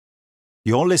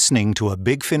You're listening to a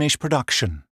Big Finish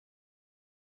production.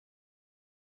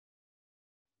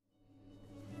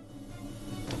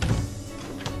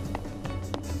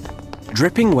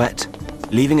 Dripping wet,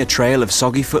 leaving a trail of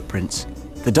soggy footprints,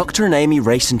 the Doctor and Amy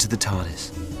race into the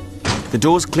TARDIS. The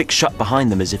doors click shut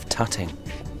behind them as if tutting.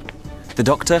 The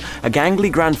Doctor, a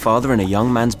gangly grandfather in a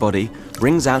young man's body,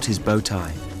 wrings out his bow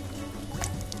tie.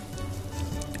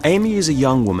 Amy is a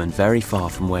young woman very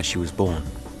far from where she was born.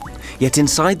 Yet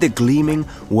inside the gleaming,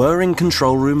 whirring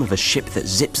control room of a ship that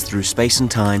zips through space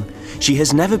and time, she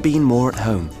has never been more at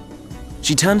home.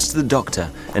 She turns to the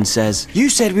Doctor and says, "You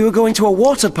said we were going to a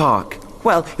water park."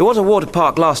 "Well, it was a water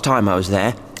park last time I was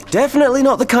there. Definitely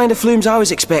not the kind of flumes I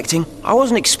was expecting. I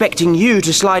wasn't expecting you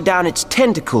to slide down its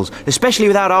tentacles, especially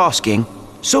without asking.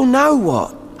 So now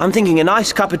what? I'm thinking a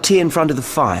nice cup of tea in front of the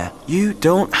fire." "You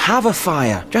don't have a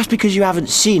fire. Just because you haven't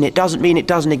seen it doesn't mean it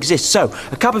doesn't exist. So,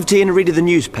 a cup of tea and a read of the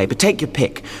newspaper. Take your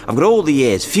pick. I've got all the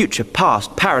years, future,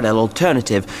 past, parallel,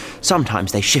 alternative.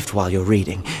 Sometimes they shift while you're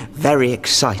reading. Very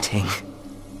exciting."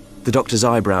 The Doctor's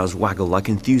eyebrows waggle like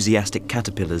enthusiastic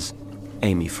caterpillars.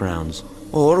 Amy frowns.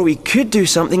 "Or we could do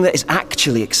something that is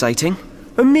actually exciting.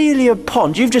 Amelia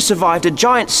Pond, you've just survived a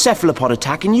giant cephalopod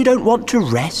attack and you don't want to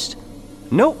rest?"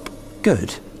 "Nope."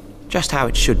 "Good. Just how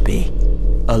it should be."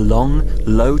 A long,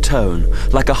 low tone,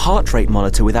 like a heart rate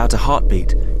monitor without a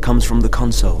heartbeat, comes from the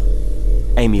console.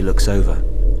 Amy looks over.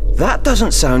 "That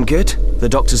doesn't sound good." The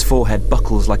Doctor's forehead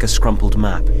buckles like a scrumpled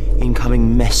map.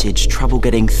 "Incoming message, trouble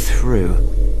getting through."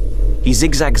 He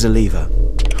zigzags a lever.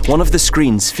 One of the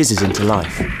screens fizzes into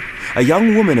life. A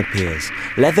young woman appears,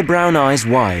 leather brown eyes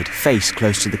wide, face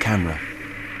close to the camera.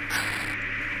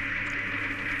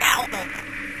 Help me.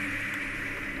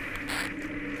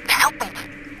 Help me,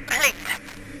 please.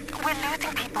 We're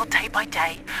losing people day by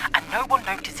day, and no one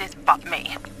notices but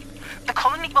me. The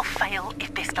colony will fail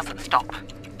if this doesn't stop.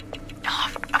 Oh,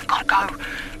 I've got to go.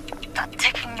 That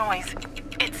ticking noise,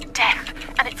 it's death,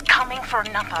 and it's coming for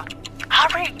another.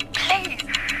 Hurry, please.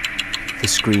 The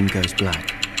screen goes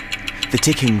black. The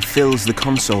ticking fills the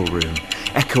console room,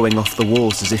 echoing off the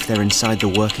walls as if they're inside the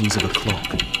workings of a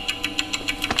clock.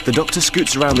 The Doctor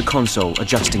scoots around the console,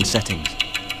 adjusting settings.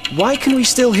 "Why can we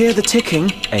still hear the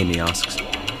ticking?" Amy asks.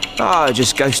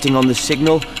 Just ghosting on the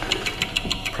signal.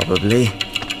 Probably.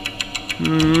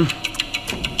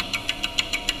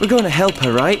 We're going to help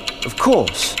her, right? Of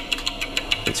course.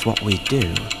 It's what we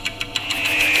do.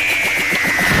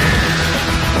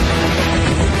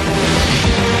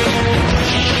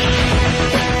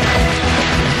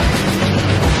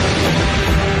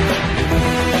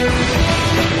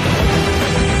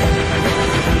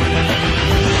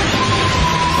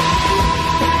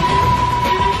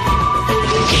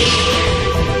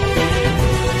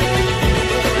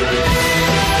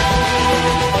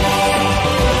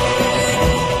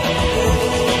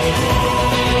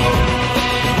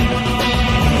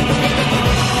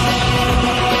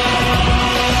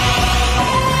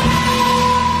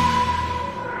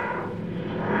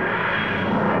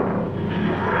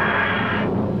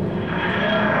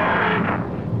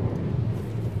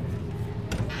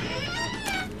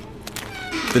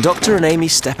 The Doctor and Amy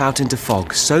step out into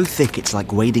fog so thick it's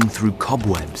like wading through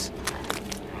cobwebs.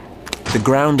 The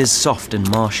ground is soft and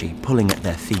marshy, pulling at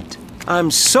their feet.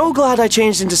 "I'm so glad I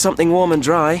changed into something warm and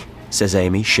dry," says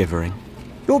Amy, shivering.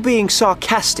 "You're being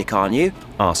sarcastic, aren't you?"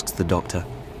 asks the Doctor.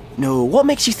 "No, what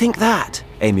makes you think that?"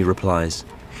 Amy replies,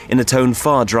 in a tone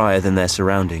far drier than their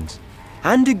surroundings.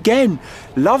 "And again,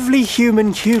 lovely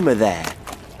human humour there."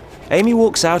 Amy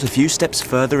walks out a few steps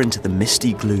further into the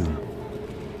misty gloom.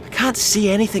 "I can't see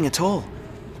anything at all.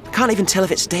 I can't even tell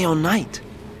if it's day or night."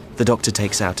 The Doctor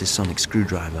takes out his sonic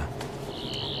screwdriver.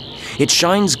 It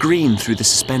shines green through the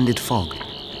suspended fog,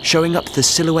 showing up the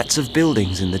silhouettes of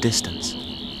buildings in the distance.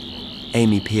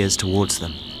 Amy peers towards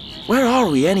them. "Where are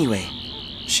we anyway?"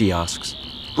 she asks.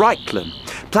 "Reichland,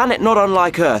 planet not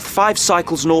unlike Earth, 5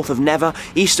 cycles north of Never,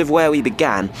 east of where we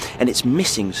began, and it's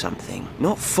missing something.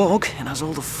 Not fog, it has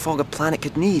all the fog a planet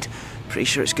could need. Pretty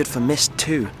sure it's good for mist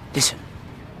too. Listen.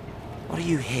 What do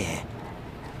you hear?"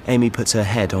 Amy puts her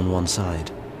head on one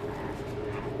side.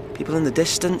 "People in the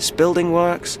distance, building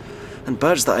works, and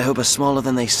birds that I hope are smaller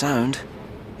than they sound.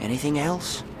 Anything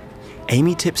else?"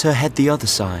 Amy tips her head the other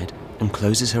side and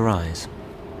closes her eyes.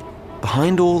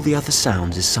 Behind all the other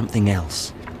sounds is something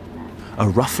else. A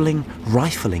ruffling,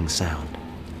 rifling sound.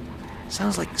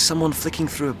 "Sounds like someone flicking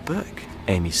through a book,"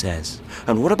 Amy says.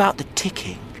 "And what about the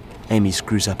ticking?" Amy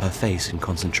screws up her face in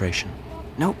concentration.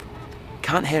 "Nope,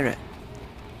 can't hear it."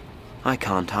 "I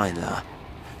can't either."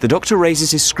 The Doctor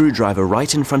raises his screwdriver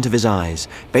right in front of his eyes,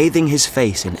 bathing his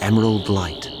face in emerald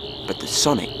light. "But the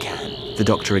sonic can." The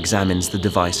doctor examines the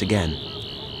device again.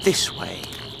 This way.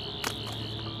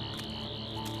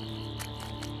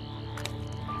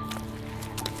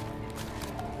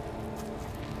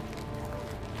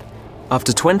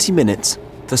 After 20 minutes,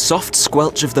 the soft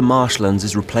squelch of the marshlands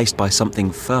is replaced by something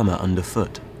firmer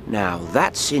underfoot. Now,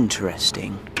 that's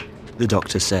interesting. The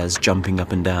doctor says, jumping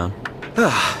up and down.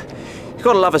 You've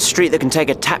got to love a street that can take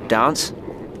a tap dance.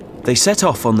 They set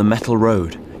off on the metal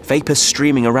road, vapour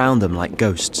streaming around them like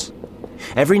ghosts.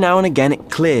 Every now and again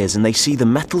it clears and they see the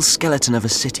metal skeleton of a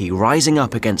city rising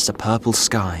up against a purple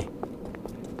sky.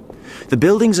 The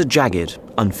buildings are jagged,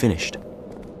 unfinished.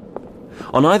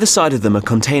 On either side of them are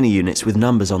container units with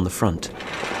numbers on the front.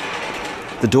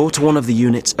 The door to one of the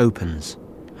units opens.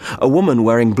 A woman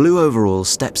wearing blue overalls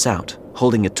steps out,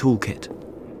 holding a toolkit.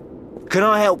 Can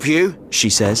I help you? She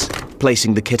says,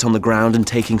 placing the kit on the ground and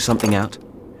taking something out.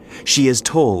 She is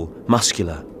tall,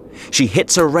 muscular. She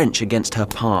hits a wrench against her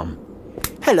palm.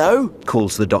 Hello,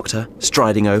 calls the doctor,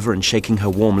 striding over and shaking her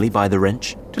warmly by the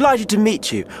wrench. Delighted to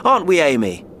meet you, aren't we,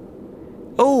 Amy?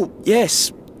 Oh,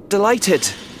 yes, delighted.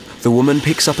 The woman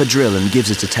picks up a drill and gives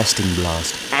it a testing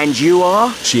blast. And you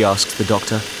are? She asks the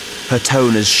doctor, her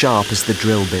tone as sharp as the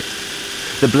drill bit.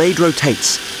 The blade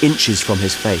rotates, inches from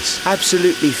his face.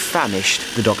 Absolutely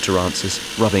famished, the doctor answers,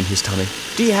 rubbing his tummy.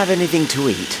 Do you have anything to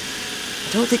eat?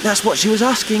 I don't think that's what she was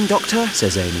asking, doctor,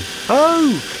 says Amy.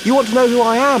 Oh, you want to know who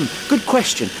I am? Good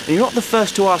question, and you're not the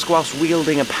first to ask whilst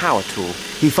wielding a power tool.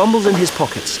 He fumbles in his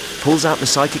pockets, pulls out the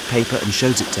psychic paper and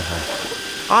shows it to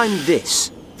her. I'm this.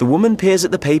 The woman peers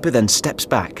at the paper, then steps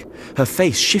back, her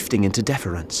face shifting into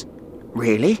deference.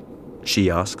 Really? She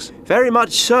asks. Very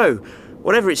much so.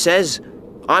 Whatever it says,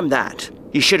 I'm that.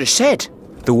 You should have said.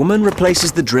 The woman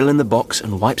replaces the drill in the box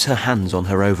and wipes her hands on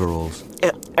her overalls.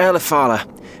 Erlafala,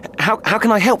 how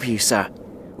can I help you, sir?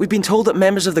 We've been told that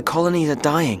members of the colonies are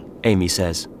dying. Amy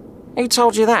says. Who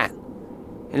told you that?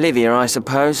 Olivia, I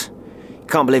suppose. You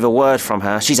can't believe a word from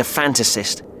her. She's a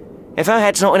fantasist. If her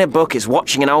head's not in a book, it's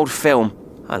watching an old film.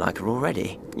 I like her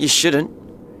already. You shouldn't.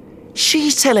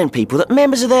 She's telling people that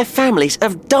members of their families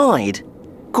have died.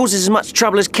 Causes as much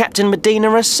trouble as Captain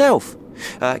Medina herself.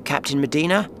 Captain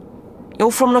Medina?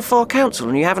 You're from the Far Council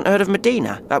and you haven't heard of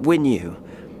Medina? That we're new.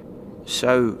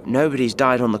 So, nobody's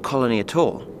died on the colony at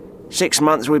all. 6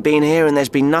 months we've been here and there's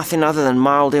been nothing other than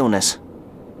mild illness.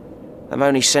 They've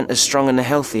only sent us strong and the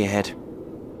healthy ahead.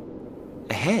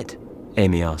 Ahead?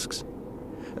 Amy asks.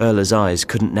 Erla's eyes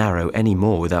couldn't narrow any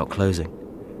more without closing.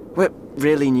 We're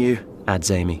really new, adds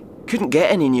Amy. Couldn't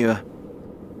get any newer.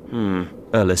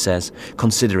 Erla says,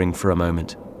 considering for a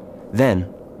moment.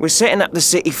 Then, we're setting up the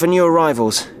city for new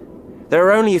arrivals. There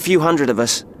are only a few hundred of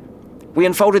us. We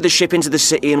unfolded the ship into the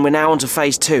city and we're now on to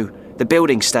phase 2, the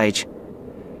building stage.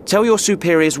 Tell your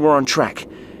superiors we're on track.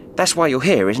 That's why you're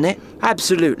here, isn't it?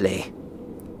 Absolutely.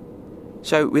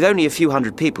 So, with only a few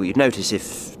hundred people, you'd notice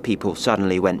if people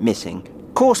suddenly went missing.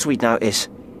 Of course we'd notice.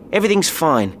 Everything's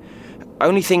fine.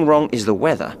 Only thing wrong is the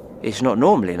weather. It's not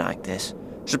normally like this.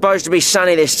 Supposed to be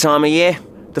sunny this time of year.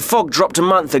 The fog dropped a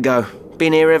month ago.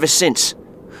 Been here ever since.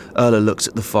 Erla looks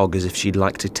at the fog as if she'd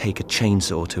like to take a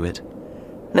chainsaw to it.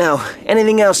 Now,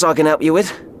 anything else I can help you with?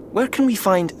 Where can we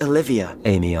find Olivia?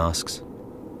 Amy asks.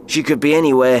 She could be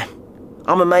anywhere.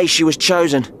 I'm amazed she was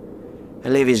chosen.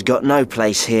 Olivia's got no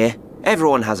place here.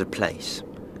 Everyone has a place.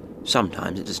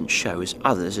 Sometimes it doesn't show as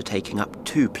others are taking up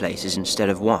 2 places instead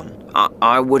of 1.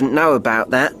 I wouldn't know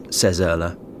about that, says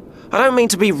Erla. I don't mean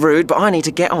to be rude, but I need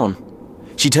to get on.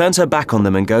 She turns her back on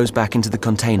them and goes back into the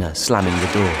container, slamming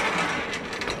the door.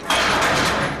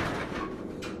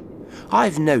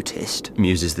 I've noticed,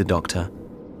 muses the doctor,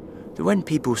 that when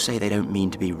people say they don't mean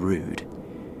to be rude,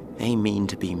 they mean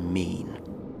to be mean.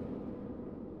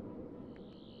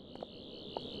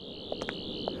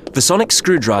 The sonic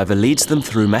screwdriver leads them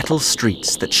through metal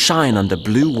streets that shine under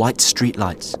blue-white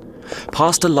streetlights,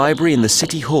 past a library in the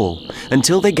city hall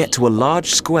until they get to a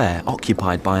large square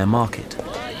occupied by a market.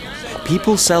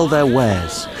 People sell their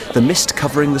wares, the mist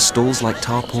covering the stalls like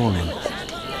tarpaulin.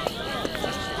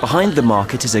 Behind the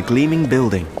market is a gleaming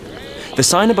building. The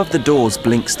sign above the doors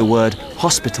blinks the word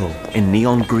hospital in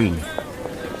neon green.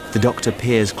 The doctor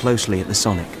peers closely at the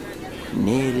sonic.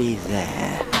 Nearly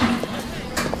there.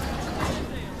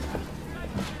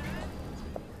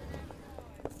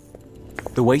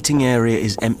 The waiting area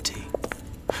is empty.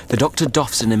 The doctor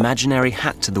doffs an imaginary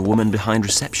hat to the woman behind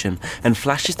reception and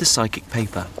flashes the psychic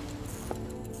paper.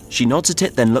 She nods at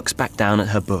it, then looks back down at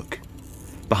her book.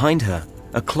 Behind her,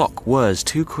 a clock whirs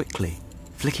too quickly,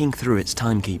 flicking through its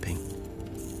timekeeping.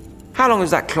 How long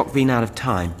has that clock been out of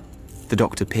time? The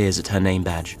doctor peers at her name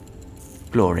badge.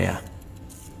 Gloria.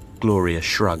 Gloria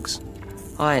shrugs.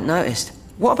 I ain't noticed.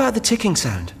 What about the ticking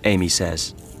sound? Amy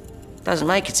says. Doesn't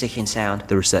make a ticking sound.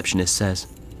 The receptionist says,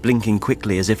 blinking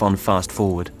quickly as if on fast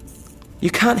forward.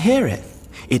 You can't hear it.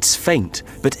 It's faint,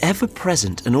 but ever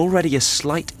present and already a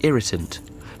slight irritant,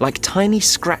 like tiny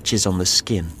scratches on the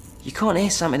skin. You can't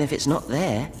hear something if it's not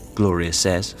there, Gloria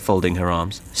says, folding her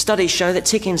arms. Studies show that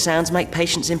ticking sounds make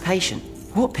patients impatient.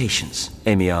 What patients?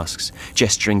 Amy asks,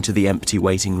 gesturing to the empty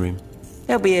waiting room.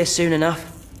 They'll be here soon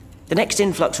enough. The next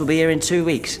influx will be here in 2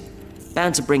 weeks.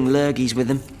 Bound to bring lurgies with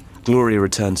them. Gloria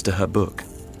returns to her book.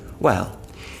 Well,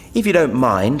 if you don't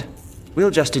mind,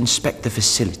 we'll just inspect the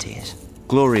facilities.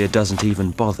 Gloria doesn't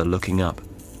even bother looking up.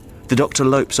 The doctor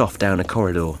lopes off down a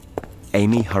corridor.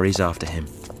 Amy hurries after him.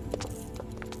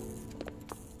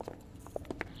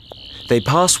 They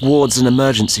pass wards and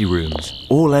emergency rooms,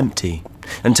 all empty,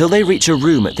 until they reach a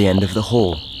room at the end of the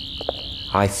hall.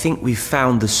 I think we've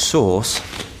found the source.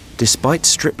 Despite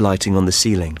strip lighting on the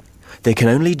ceiling, they can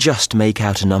only just make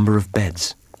out a number of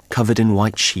beds, covered in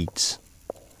white sheets.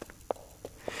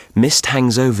 Mist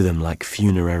hangs over them like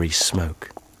funerary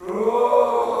smoke.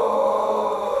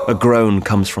 A groan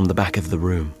comes from the back of the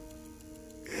room.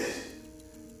 Is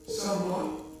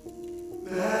someone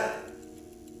there?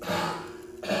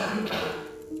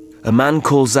 A man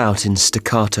calls out in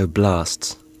staccato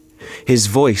blasts, his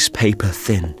voice paper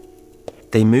thin.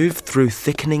 They move through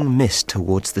thickening mist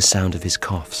towards the sound of his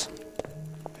coughs.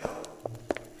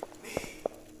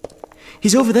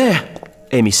 He's over there,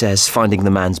 Amy says, finding the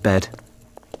man's bed.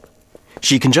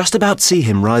 She can just about see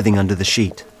him writhing under the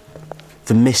sheet.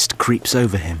 The mist creeps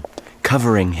over him,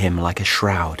 covering him like a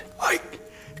shroud. I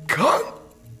can't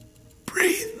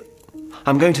breathe.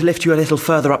 I'm going to lift you a little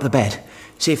further up the bed.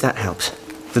 See if that helps.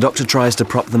 The doctor tries to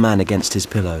prop the man against his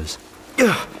pillows.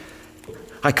 Ugh.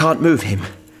 I can't move him.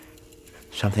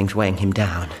 Something's weighing him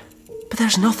down. But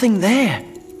there's nothing there.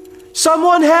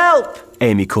 Someone help!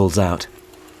 Amy calls out.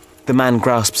 The man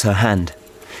grasps her hand.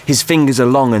 His fingers are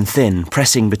long and thin,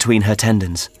 pressing between her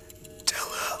tendons. Tell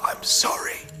her I'm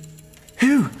sorry.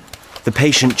 Who? The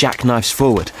patient jackknifes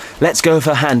forward, lets go of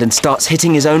her hand and starts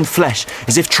hitting his own flesh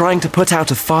as if trying to put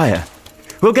out a fire.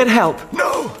 We'll get help.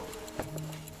 No!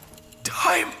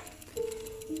 Time.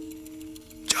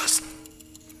 Just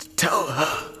tell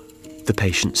her. The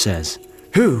patient says.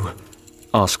 Who?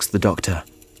 Asks the doctor.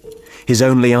 His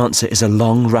only answer is a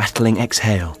long, rattling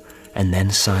exhale, and then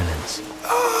silence.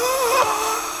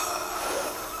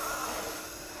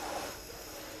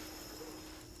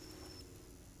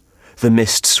 The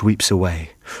mist sweeps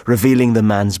away, revealing the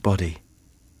man's body.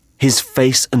 His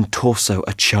face and torso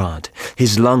are charred,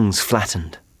 his lungs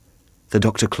flattened. The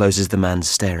doctor closes the man's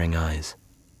staring eyes.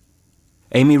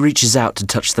 Amy reaches out to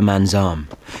touch the man's arm.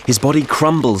 His body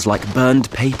crumbles like burned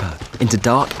paper into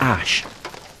dark ash.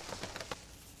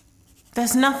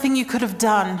 There's nothing you could have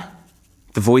done.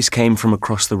 The voice came from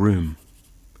across the room.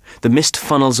 The mist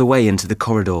funnels away into the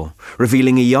corridor,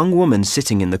 revealing a young woman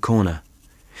sitting in the corner.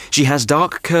 She has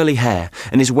dark curly hair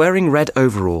and is wearing red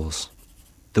overalls.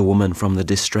 The woman from the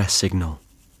distress signal.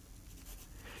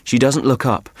 She doesn't look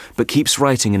up, but keeps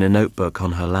writing in a notebook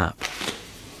on her lap.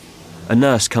 A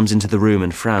nurse comes into the room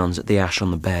and frowns at the ash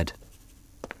on the bed.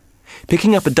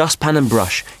 Picking up a dustpan and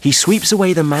brush, he sweeps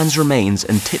away the man's remains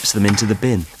and tips them into the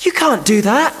bin. You can't do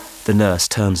that! The nurse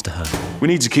turns to her. We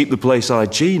need to keep the place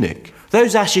hygienic.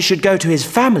 Those ashes should go to his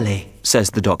family,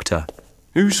 says the doctor.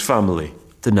 Whose family?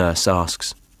 The nurse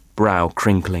asks, brow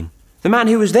crinkling. The man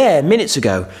who was there minutes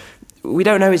ago. We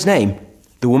don't know his name.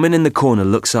 The woman in the corner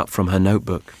looks up from her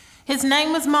notebook. His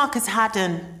name was Marcus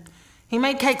Haddon. He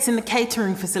made cakes in the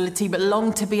catering facility but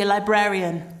longed to be a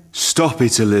librarian. Stop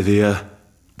it, Olivia.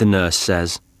 The nurse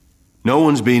says. No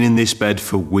one's been in this bed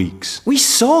for weeks. We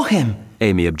saw him.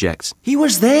 Amy objects. He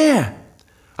was there.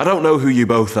 I don't know who you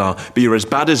both are, but you're as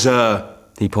bad as her.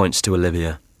 He points to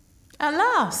Olivia. At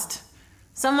last,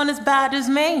 someone as bad as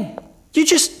me. You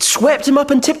just swept him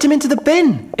up and tipped him into the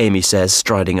bin, Amy says,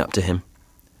 striding up to him.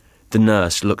 The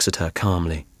nurse looks at her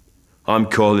calmly. I'm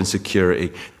calling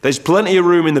security. There's plenty of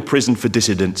room in the prison for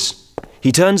dissidents.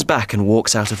 He turns back and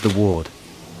walks out of the ward.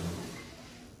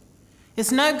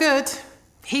 It's no good.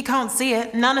 He can't see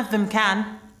it. None of them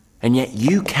can. And yet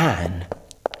you can.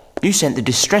 You sent the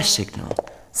distress signal.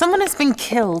 Someone has been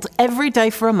killed every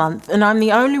day for a month, and I'm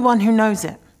the only one who knows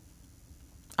it.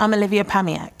 I'm Olivia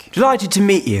Pamiak. Delighted to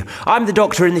meet you. I'm the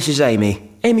doctor and this is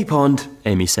Amy. Amy Pond.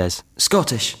 Amy says.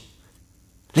 Scottish.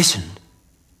 Listen.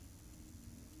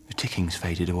 The ticking's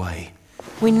faded away.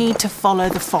 We need to follow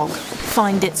the fog,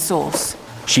 find its source.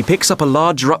 She picks up a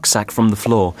large rucksack from the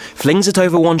floor, flings it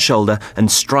over one shoulder,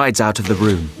 and strides out of the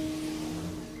room.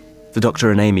 The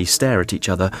doctor and Amy stare at each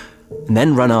other, and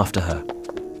then run after her.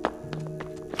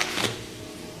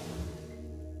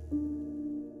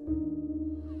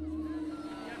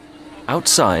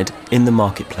 Outside, in the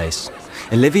marketplace,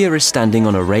 Olivia is standing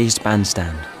on a raised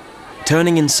bandstand,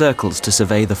 turning in circles to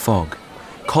survey the fog,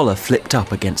 collar flipped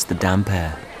up against the damp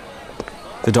air.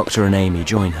 The doctor and Amy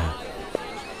join her.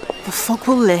 The fog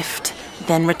will lift,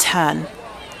 then return.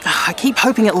 I keep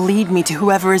hoping it'll lead me to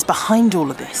whoever is behind all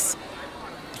of this.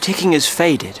 The ticking has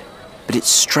faded, but it's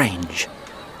strange.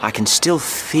 I can still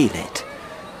feel it.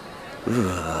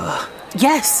 Ugh.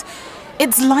 Yes,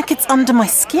 it's like it's under my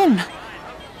skin.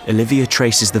 Olivia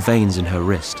traces the veins in her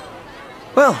wrist.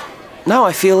 Well, now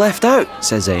I feel left out,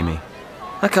 says Amy.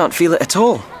 I can't feel it at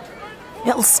all.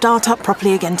 It'll start up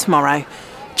properly again tomorrow,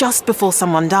 just before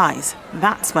someone dies.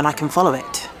 That's when I can follow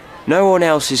it. No one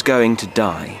else is going to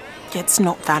die. It's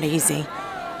not that easy.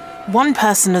 One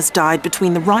person has died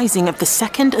between the rising of the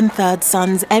second and third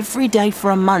suns every day for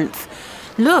a month.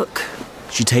 Look.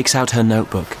 She takes out her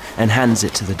notebook and hands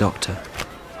it to the doctor.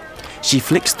 She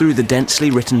flicks through the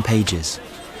densely written pages.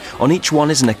 On each one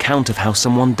is an account of how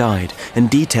someone died and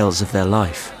details of their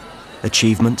life.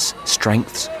 Achievements,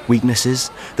 strengths, weaknesses,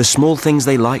 the small things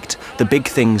they liked, the big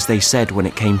things they said when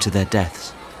it came to their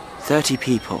deaths. 30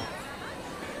 people.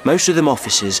 Most of them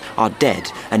officers are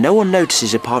dead, and no one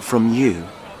notices apart from you.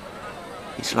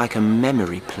 It's like a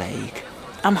memory plague.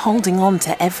 I'm holding on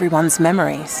to everyone's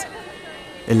memories.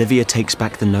 Olivia takes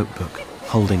back the notebook,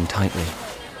 holding tightly.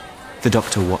 The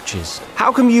doctor watches.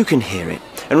 How come you can hear it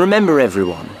and remember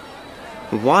everyone?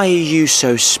 Why are you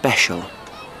so special?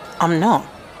 I'm not.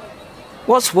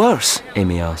 What's worse?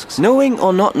 Amy asks. Knowing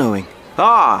or not knowing?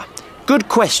 Ah, good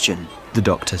question. The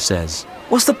doctor says.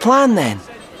 What's the plan then?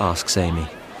 Asks Amy.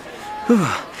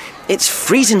 It's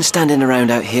freezing standing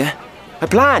around out here. A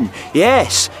plan?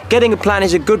 Yes. Getting a plan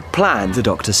is a good plan, The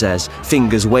doctor says,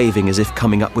 fingers waving as if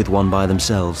coming up with one by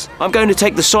themselves. I'm going to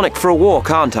take the Sonic for a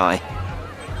walk, aren't I?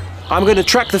 I'm going to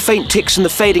track the faint ticks and the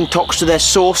fading tocs to their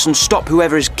source and stop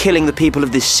whoever is killing the people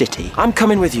of this city. I'm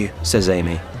coming with you, says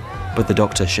Amy, but the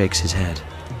doctor shakes his head.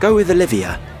 Go with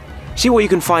Olivia. See what you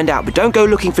can find out, but don't go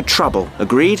looking for trouble.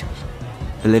 Agreed?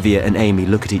 Olivia and Amy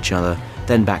look at each other,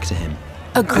 then back to him.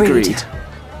 Agreed.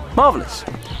 Marvellous.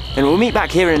 Then we'll meet back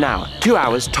here in an hour. 2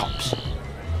 hours tops.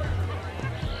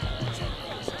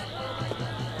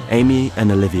 Amy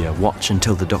and Olivia watch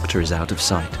until the doctor is out of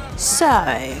sight. So,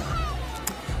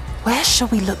 where shall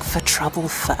we look for trouble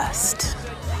first?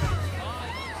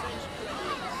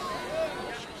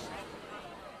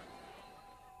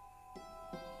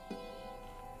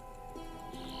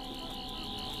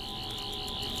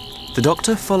 The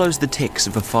doctor follows the ticks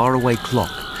of a faraway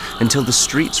clock until the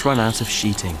streets run out of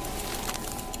sheeting.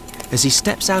 As he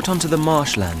steps out onto the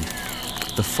marshland,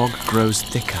 the fog grows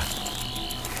thicker.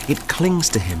 It clings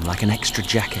to him like an extra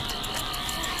jacket.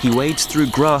 He wades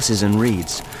through grasses and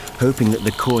reeds, hoping that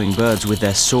the cawing birds with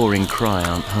their soaring cry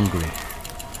aren't hungry.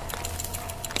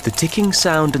 The ticking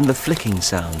sound and the flicking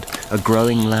sound are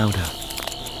growing louder.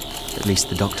 At least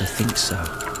the doctor thinks so.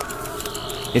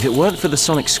 If it weren't for the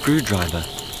sonic screwdriver,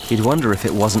 he'd wonder if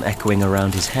it wasn't echoing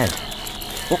around his head.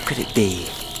 What could it be?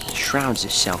 It shrouds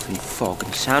itself in fog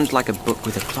and sounds like a book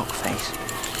with a clock face.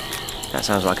 That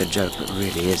sounds like a joke, but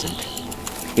really isn't.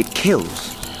 It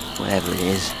kills, whatever it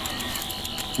is.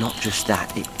 Not just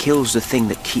that, it kills the thing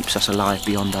that keeps us alive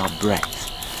beyond our breath.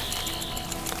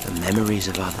 The memories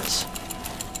of others.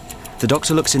 The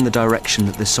doctor looks in the direction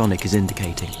that the sonic is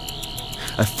indicating.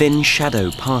 A thin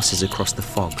shadow passes across the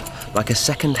fog, like a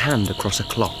second hand across a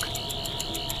clock.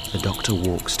 The doctor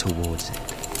walks towards it.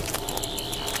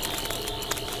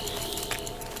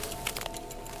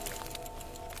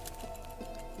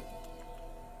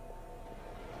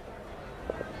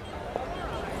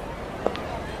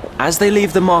 As they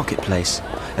leave the marketplace,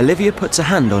 Olivia puts a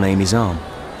hand on Amy's arm.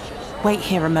 Wait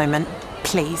here a moment,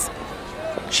 please.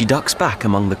 She ducks back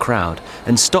among the crowd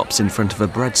and stops in front of a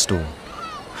bread stall.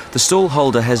 The stall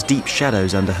holder has deep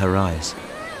shadows under her eyes.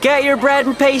 Get your bread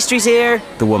and pastries here,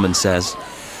 the woman says.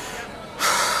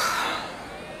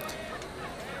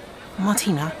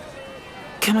 Martina,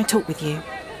 can I talk with you?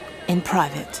 In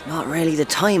private? Not really the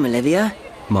time, Olivia.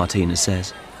 Martina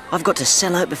says. I've got to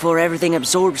sell out before everything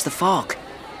absorbs the fog.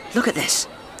 Look at this.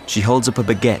 She holds up a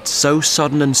baguette so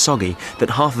sodden and soggy that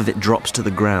half of it drops to the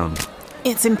ground.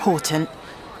 It's important.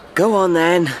 Go on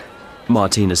then,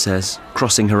 Martina says,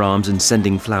 crossing her arms and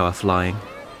sending flour flying.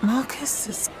 Marcus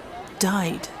has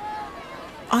died.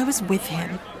 I was with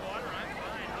him.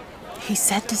 He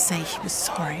said to say he was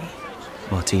sorry.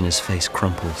 Martina's face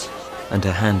crumples, and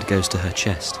her hand goes to her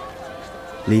chest,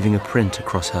 leaving a print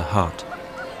across her heart.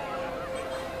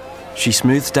 She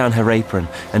smooths down her apron,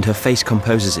 and her face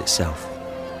composes itself,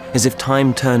 as if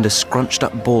time turned a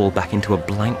scrunched-up ball back into a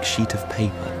blank sheet of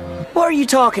paper. What are you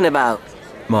talking about?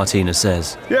 Martina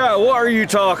says. Yeah, what are you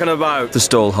talking about? The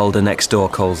stallholder next door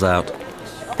calls out.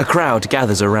 A crowd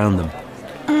gathers around them.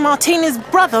 Martina's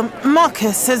brother,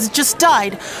 Marcus, has just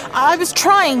died. I was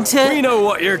trying to... We know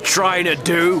what you're trying to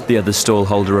do, the other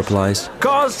stallholder replies.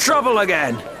 Cause trouble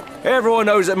again. Everyone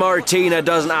knows that Martina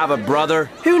doesn't have a brother.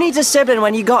 Who needs a sibling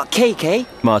when you got cake, eh?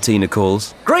 Martina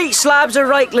calls. Great slabs of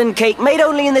Reichland cake, made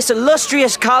only in this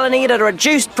illustrious colony at a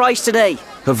reduced price today.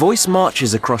 Her voice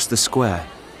marches across the square.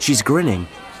 She's grinning,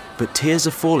 but tears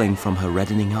are falling from her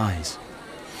reddening eyes.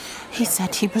 He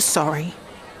said he was sorry,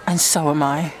 and so am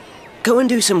I. Go and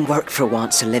do some work for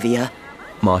once, Olivia,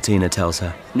 Martina tells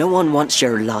her. No one wants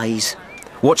your lies.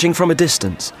 Watching from a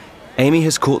distance, Amy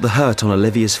has caught the hurt on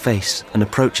Olivia's face and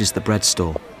approaches the bread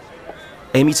stall.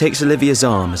 Amy takes Olivia's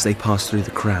arm as they pass through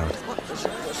the crowd.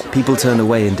 People turn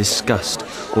away in disgust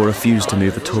or refuse to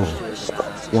move at all.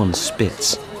 One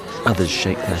spits, others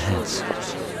shake their heads.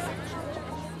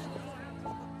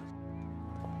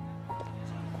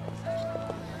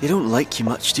 They don't like you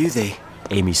much, do they?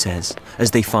 Amy says,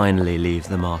 as they finally leave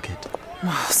the market.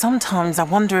 Sometimes I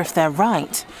wonder if they're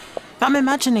right. I'm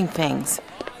imagining things.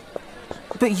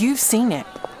 But you've seen it.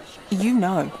 You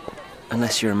know.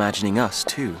 Unless you're imagining us,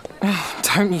 too.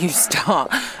 Don't you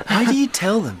start. Why do you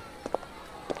tell them?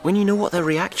 When you know what their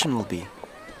reaction will be?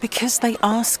 Because they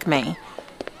ask me.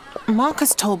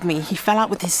 Marcus told me he fell out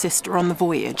with his sister on the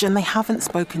voyage and they haven't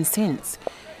spoken since.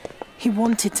 He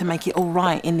wanted to make it all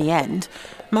right in the end.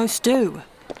 Most do.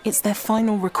 It's their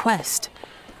final request.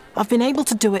 I've been able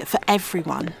to do it for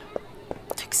everyone.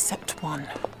 Except one.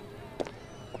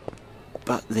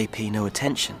 But they pay no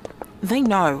attention. They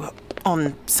know,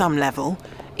 on some level,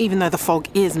 even though the fog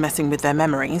is messing with their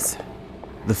memories.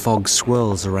 The fog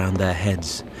swirls around their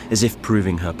heads, as if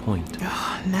proving her point.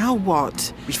 Now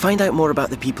what? We find out more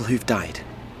about the people who've died.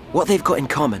 What they've got in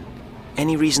common.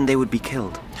 Any reason they would be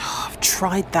killed. I've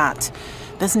tried that.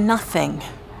 There's nothing.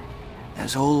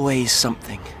 There's always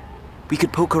something. We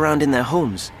could poke around in their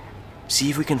homes. See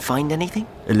if we can find anything?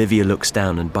 Olivia looks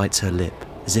down and bites her lip,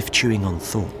 as if chewing on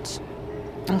thoughts.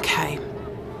 Okay,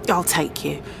 I'll take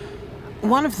you.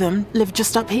 One of them lived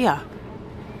just up here.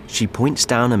 She points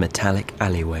down a metallic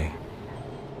alleyway.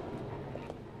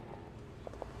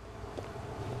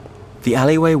 The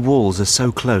alleyway walls are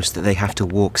so close that they have to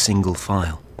walk single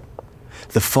file.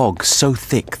 The fog so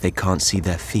thick they can't see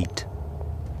their feet.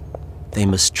 They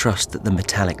must trust that the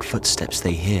metallic footsteps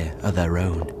they hear are their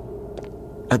own.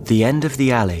 At the end of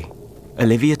the alley,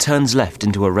 Olivia turns left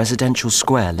into a residential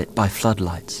square lit by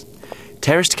floodlights.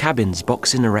 Terraced cabins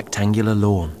box in a rectangular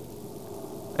lawn.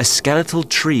 A skeletal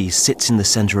tree sits in the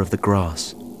center of the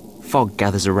grass. Fog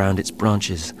gathers around its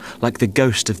branches, like the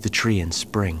ghost of the tree in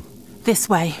spring. This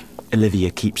way.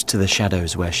 Olivia keeps to the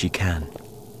shadows where she can.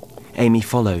 Amy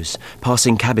follows,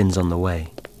 passing cabins on the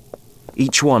way.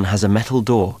 Each one has a metal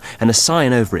door and a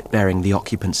sign over it bearing the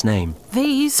occupant's name.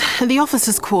 These are the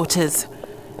officers' quarters.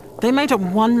 They made up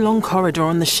one long corridor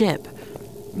on the ship.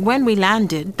 When we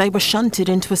landed, they were shunted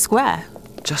into a square.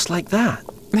 Just like that?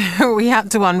 We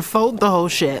had to unfold the whole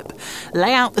ship,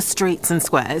 lay out the streets and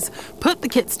squares, put the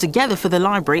kits together for the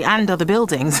library and other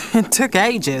buildings. It took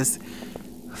ages.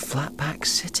 A flatback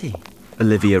city.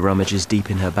 Olivia rummages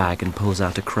deep in her bag and pulls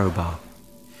out a crowbar.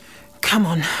 Come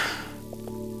on.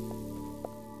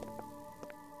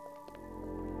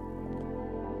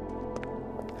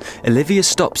 Olivia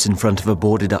stops in front of a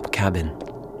boarded-up cabin.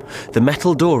 The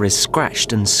metal door is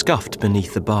scratched and scuffed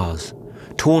beneath the bars.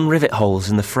 Torn rivet holes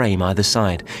in the frame either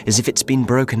side, as if it's been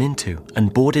broken into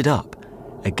and boarded up,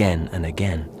 again and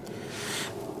again.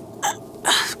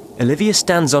 Olivia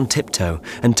stands on tiptoe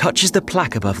and touches the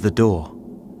plaque above the door.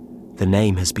 The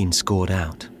name has been scored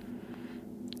out.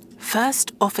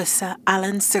 First Officer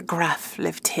Alan Sir Graff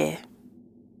lived here.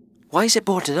 Why is it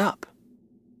boarded up?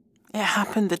 It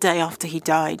happened the day after he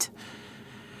died.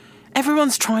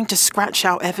 Everyone's trying to scratch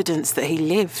out evidence that he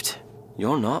lived.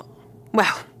 You're not.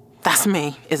 Well, that's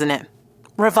me, isn't it?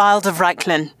 Reviled of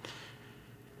Reichland.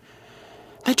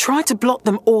 They tried to blot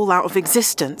them all out of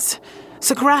existence,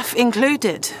 Sir Graff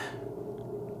included.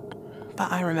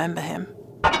 But I remember him.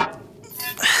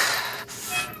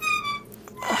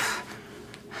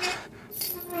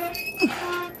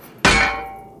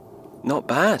 Not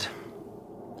bad.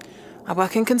 I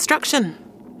work in construction.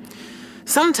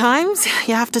 Sometimes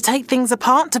you have to take things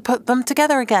apart to put them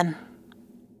together again.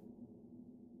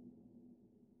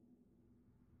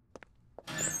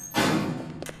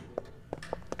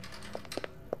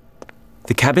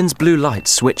 The cabin's blue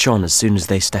lights switch on as soon as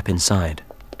they step inside.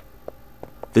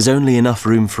 There's only enough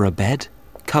room for a bed,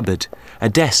 cupboard, a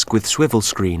desk with swivel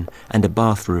screen, and a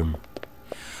bathroom.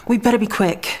 We'd better be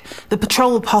quick. The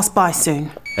patrol will pass by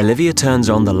soon. Olivia turns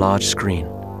on the large screen.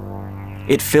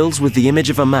 It fills with the image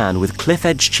of a man with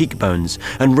cliff-edge cheekbones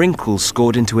and wrinkles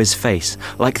scored into his face,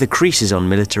 like the creases on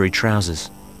military trousers.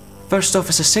 First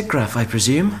Officer Siggraf, I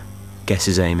presume?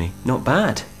 Guesses Amy. Not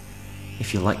bad,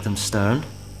 if you like them stern.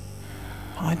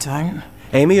 I don't.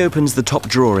 Amy opens the top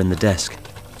drawer in the desk.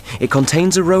 It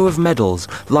contains a row of medals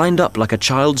lined up like a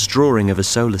child's drawing of a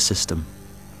solar system.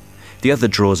 The other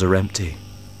drawers are empty.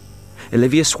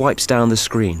 Olivia swipes down the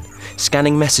screen,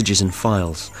 scanning messages and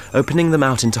files, opening them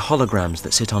out into holograms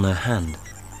that sit on her hand.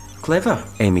 Clever,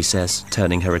 Amy says,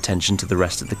 turning her attention to the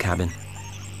rest of the cabin.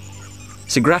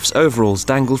 Siggraf's overalls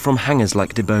dangle from hangers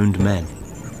like deboned men.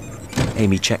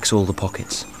 Amy checks all the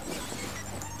pockets.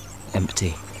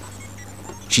 Empty.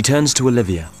 She turns to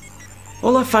Olivia.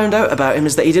 All I found out about him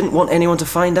is that he didn't want anyone to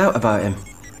find out about him.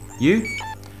 You?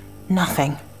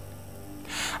 Nothing.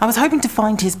 I was hoping to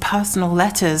find his personal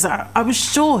letters. I was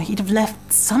sure he'd have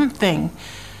left something.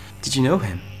 Did you know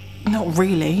him? Not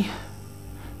really.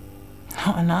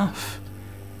 Not enough.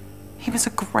 He was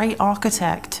a great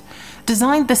architect,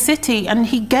 designed the city, and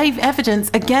he gave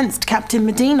evidence against Captain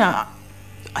Medina.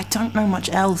 I don't know much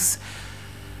else.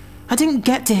 I didn't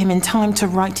get to him in time to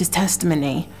write his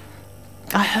testimony.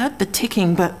 I heard the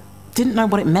ticking, but didn't know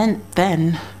what it meant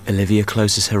then. Olivia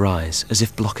closes her eyes, as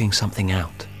if blocking something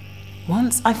out.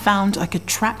 Once I found I could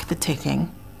track the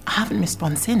ticking, I haven't missed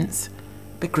one since.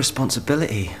 Big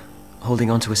responsibility,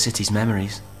 holding on to a city's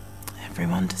memories.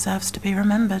 Everyone deserves to be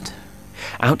remembered.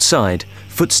 Outside,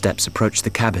 footsteps approach the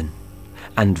cabin,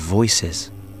 and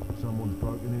voices. Someone's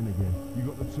broken in again. You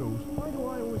got the tools? Why do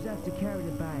I always have to carry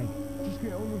the bag? Just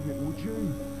get on with it, would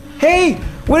you? Hey,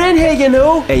 we're in here, you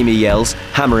know! Amy yells,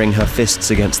 hammering her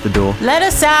fists against the door. Let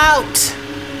us out!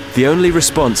 The only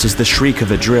response is the shriek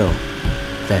of a drill.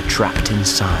 They're trapped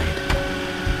inside.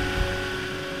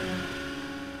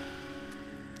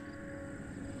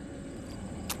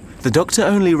 The doctor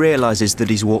only realizes that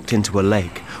he's walked into a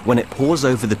lake when it pours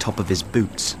over the top of his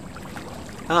boots.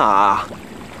 Ah,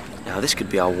 now this could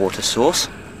be our water source.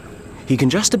 He can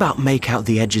just about make out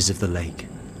the edges of the lake.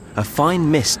 A fine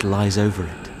mist lies over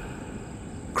it.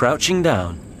 Crouching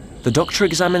down, the doctor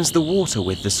examines the water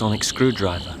with the sonic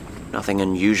screwdriver. Nothing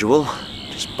unusual,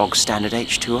 just bog standard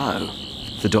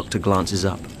H2O. The doctor glances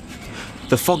up.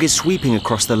 The fog is sweeping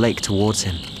across the lake towards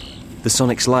him. The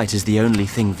sonic's light is the only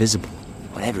thing visible.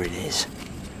 Whatever it is,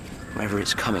 wherever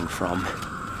it's coming from,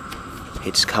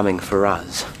 it's coming for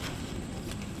us.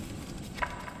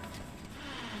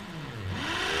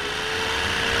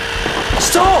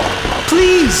 Stop!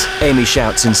 Please! Amy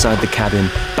shouts inside the cabin,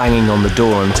 banging on the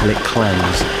door until it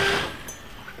clangs.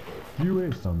 You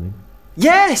hear something?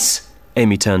 Yes!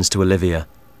 Amy turns to Olivia.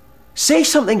 Say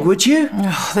something, would you?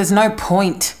 Ugh, there's no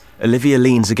point. Olivia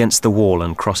leans against the wall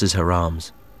and crosses her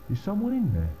arms. Is someone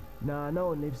in there? Nah, no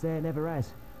one lives there, never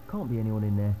has. Can't be anyone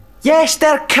in there. Yes,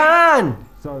 there can!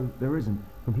 So, there isn't.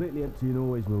 Completely empty and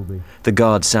always will be. The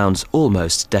guard sounds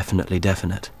almost definitely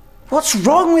definite. What's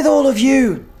wrong with all of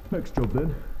you? Next job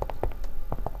then.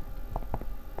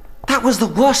 That was the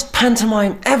worst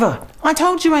pantomime ever. I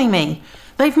told you, Amy.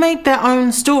 They've made their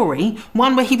own story,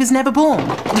 one where he was never born.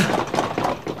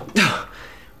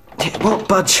 It won't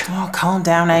budge. Oh, calm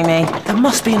down, Amy. There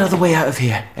must be another way out of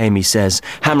here. Amy says,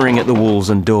 hammering at the walls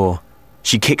and door.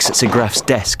 She kicks at Siggraf's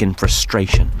desk in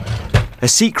frustration. A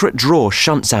secret drawer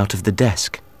shunts out of the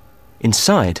desk.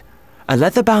 Inside, a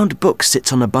leather-bound book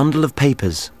sits on a bundle of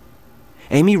papers.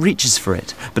 Amy reaches for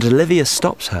it, but Olivia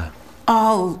stops her.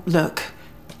 Oh, look.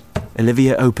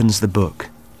 Olivia opens the book.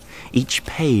 Each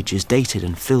page is dated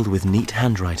and filled with neat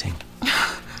handwriting.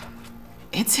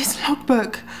 It's his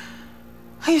logbook.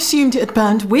 I assumed it had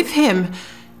burned with him.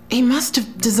 He must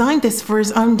have designed this for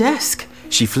his own desk.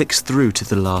 She flicks through to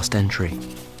the last entry.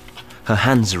 Her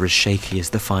hands are as shaky as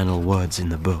the final words in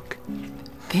the book.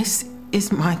 This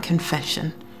is my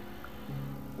confession.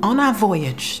 On our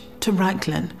voyage to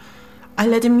Raglan, I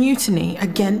led a mutiny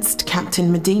against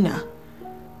Captain Medina.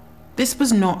 This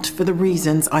was not for the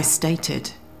reasons I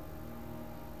stated.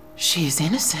 She is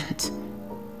innocent.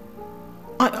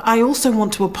 I also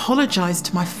want to apologize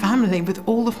to my family with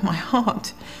all of my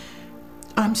heart.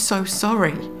 I'm so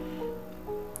sorry.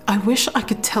 I wish I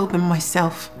could tell them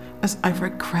myself, as I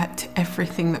regret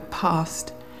everything that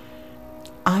passed.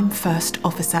 I'm First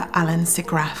Officer Alan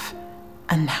Siggraf,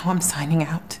 and now I'm signing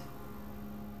out.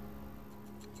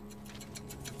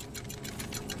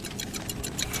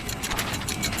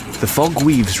 The fog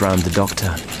weaves round the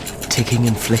doctor, ticking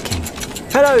and flicking.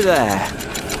 Hello there.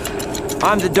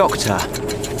 I'm the doctor.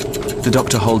 The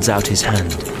doctor holds out his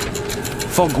hand.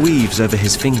 Fog weaves over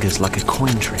his fingers like a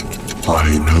coin trick.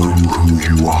 I know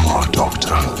who you are,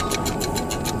 Doctor.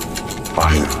 I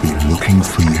I have been looking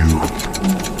for you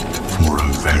for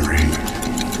a very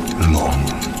long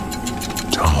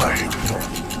time.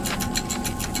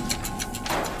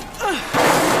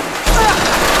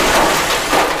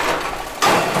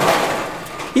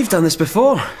 You've done this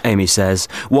before, Amy says,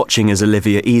 watching as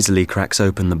Olivia easily cracks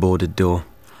open the boarded door.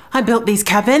 I built these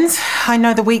cabins. I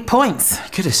know the weak points.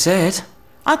 You could have said.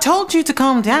 I told you to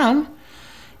calm down.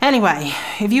 Anyway,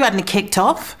 if you hadn't kicked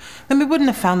off, then we wouldn't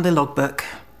have found the logbook.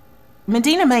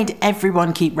 Medina made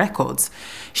everyone keep records.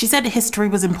 She said history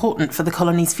was important for the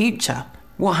colony's future.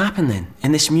 What happened then,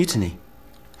 in this mutiny?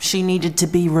 She needed to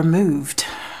be removed.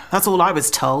 That's all I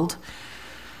was told.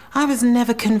 I was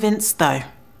never convinced, though.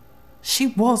 She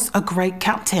was a great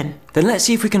captain. Then let's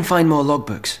see if we can find more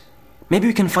logbooks. Maybe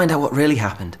we can find out what really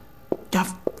happened.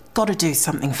 I've got to do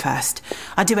something first.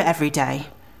 I do it every day.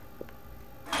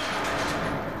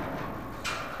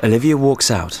 Olivia walks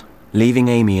out, leaving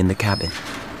Amy in the cabin.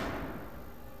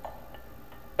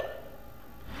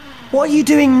 What are you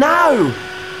doing now?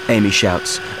 Amy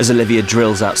shouts as Olivia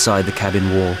drills outside the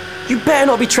cabin wall. You better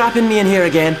not be trapping me in here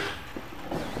again.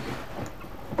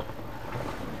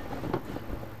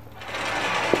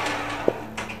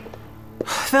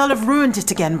 They'll have ruined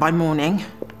it again by morning.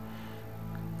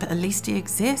 But at least he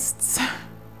exists.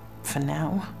 For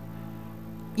now.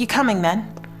 You coming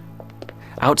then?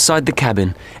 Outside the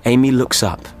cabin, Amy looks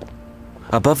up.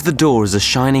 Above the door is a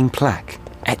shining plaque,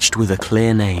 etched with a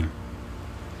clear name.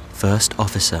 First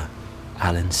Officer,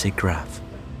 Alan Siggraff.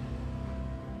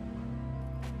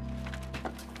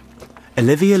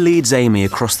 Olivia leads Amy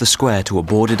across the square to a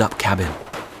boarded-up cabin.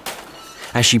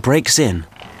 As she breaks in,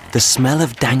 the smell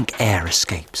of dank air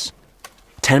escapes.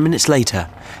 10 minutes later,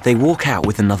 they walk out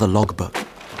with another logbook.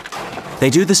 They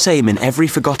do the same in every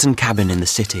forgotten cabin in the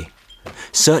city,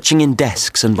 searching in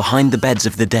desks and behind the beds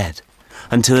of the dead,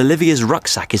 until Olivia's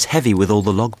rucksack is heavy with all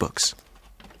the logbooks,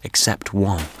 except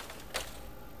one.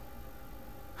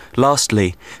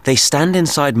 Lastly, they stand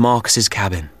inside Marcus's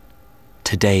cabin,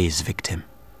 today's victim.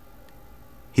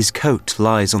 His coat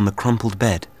lies on the crumpled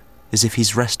bed, as if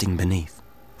he's resting beneath.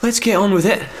 Let's get on with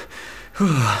it,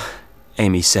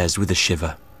 Amy says with a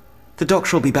shiver. The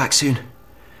doctor will be back soon.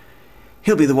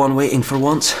 He'll be the one waiting for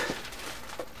once.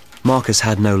 Marcus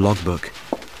had no logbook,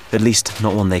 at least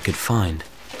not one they could find.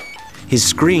 His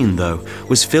screen, though,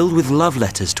 was filled with love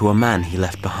letters to a man he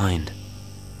left behind.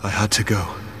 I had to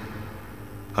go.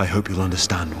 I hope you'll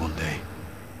understand one day.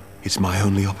 It's my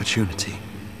only opportunity.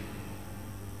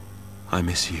 I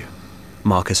miss you.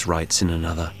 Marcus writes in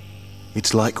another.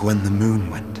 It's like when the moon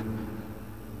went.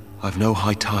 I've no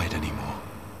high tide anymore.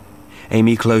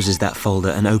 Amy closes that folder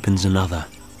and opens another.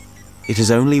 It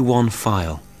is only one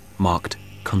file, marked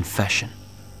Confession.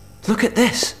 Look at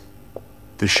this!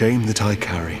 The shame that I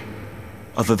carry,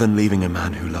 other than leaving a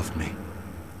man who loved me,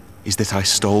 is that I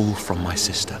stole from my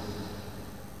sister.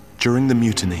 During the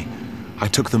mutiny, I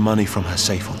took the money from her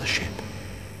safe on the ship.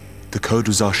 The code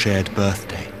was our shared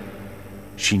birthday.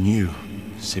 She knew,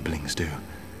 siblings do,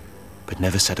 but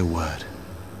never said a word.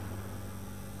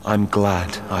 I'm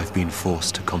glad I've been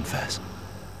forced to confess.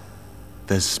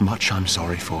 There's much I'm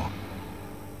sorry for,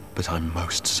 but I'm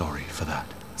most sorry for that.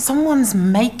 Someone's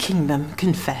making them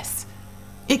confess.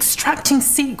 Extracting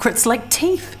secrets like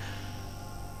teeth.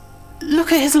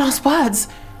 Look at his last words.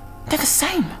 They're the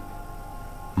same.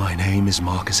 My name is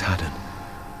Marcus Haddon,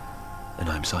 and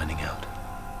I'm signing out.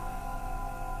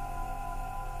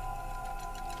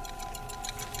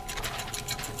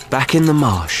 Back in the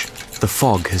marsh, the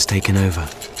fog has taken over.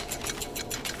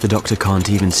 The doctor can't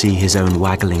even see his own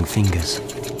waggling fingers.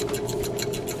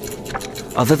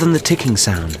 Other than the ticking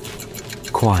sound,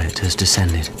 quiet has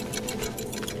descended.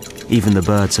 Even the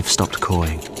birds have stopped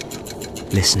cawing,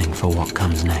 listening for what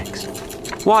comes next.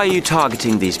 Why are you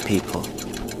targeting these people?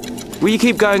 Will you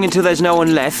keep going until there's no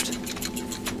one left?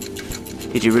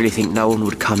 Did you really think no one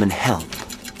would come and help?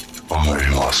 I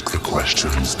ask the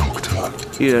questions, Doctor.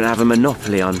 You don't have a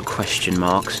monopoly on question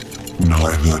marks.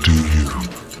 Neither do you.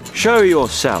 Show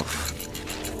yourself.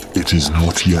 It is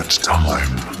not yet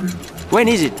time. When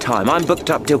is it time? I'm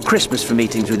booked up till Christmas for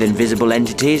meetings with invisible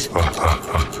entities.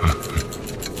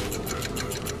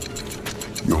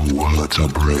 Your words are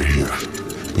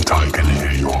brave, but I can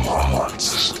hear your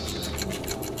hearts.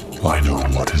 I know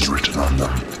what is written on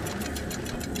them,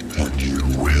 and you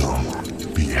will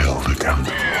be held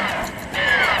accountable.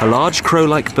 A large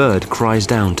crow-like bird cries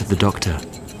down to the doctor.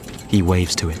 He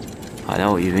waves to it. I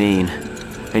know what you mean.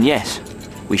 And yes,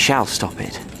 we shall stop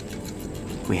it.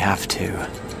 We have to.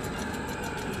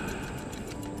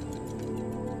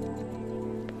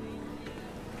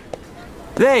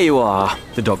 There you are,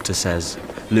 the doctor says,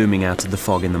 looming out of the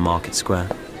fog in the market square.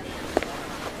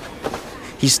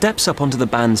 He steps up onto the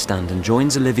bandstand and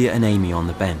joins Olivia and Amy on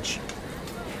the bench.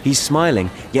 He's smiling,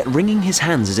 yet wringing his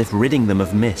hands as if ridding them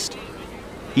of mist.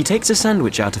 He takes a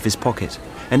sandwich out of his pocket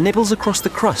and nibbles across the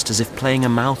crust as if playing a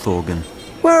mouth organ.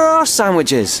 Where are our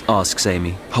sandwiches? Asks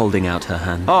Amy, holding out her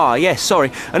hand. Ah, yes,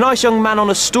 sorry. A nice young man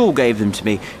on a stool gave them to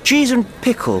me. Cheese and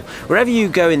pickle. Wherever you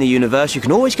go in the universe, you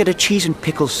can always get a cheese and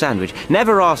pickle sandwich.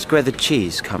 Never ask where the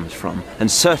cheese comes from, and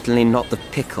certainly not the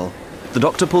pickle. The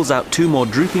doctor pulls out 2 more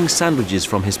drooping sandwiches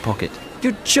from his pocket.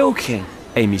 You're joking,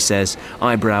 Amy says,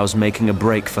 eyebrows making a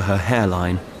break for her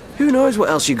hairline. Who knows what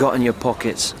else you got in your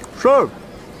pockets? So,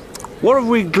 what have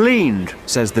we gleaned?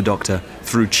 Says the doctor,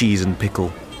 through cheese and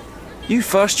pickle. You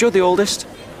first, you're the oldest.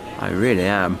 I really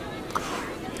am.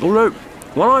 Although,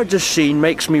 what I've just seen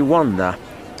makes me wonder.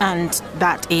 And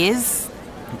that is?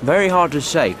 Very hard to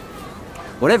say.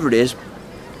 Whatever it is,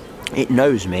 it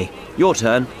knows me. Your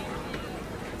turn.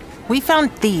 We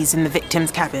found these in the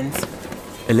victims' cabins.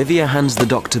 Olivia hands the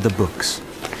doctor the books.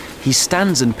 He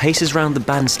stands and paces round the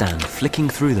bandstand, flicking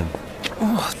through them.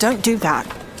 Oh, don't do that.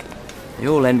 They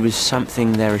all end with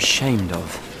something they're ashamed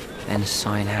of, then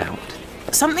sign out.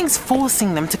 Something's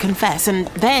forcing them to confess, and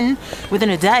then,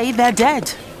 within a day, they're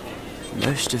dead.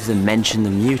 Most of them mention the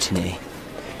mutiny.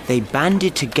 They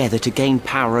banded together to gain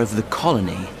power over the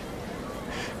colony.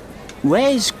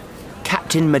 Where's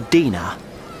Captain Medina?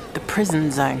 The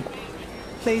prison zone.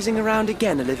 Lazing around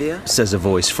again, Olivia? Says a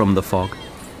voice from the fog.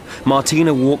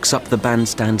 Martina walks up the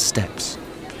bandstand steps.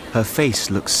 Her face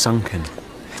looks sunken,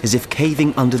 as if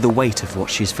caving under the weight of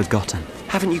what she's forgotten.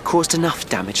 Haven't you caused enough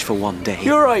damage for one day?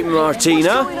 You're right,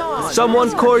 Martina. Someone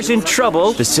causing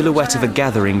trouble. The silhouette of a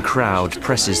gathering crowd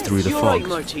presses through the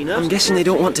fog. I'm guessing they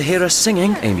don't want to hear us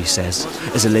singing, Amy says,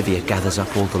 as Olivia gathers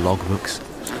up all the logbooks.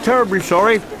 Terribly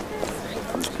sorry.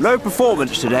 Low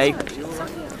performance today.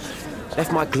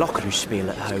 Left my glockenspiel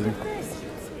at home.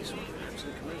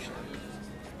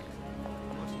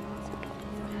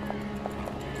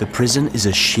 The prison is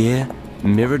a sheer,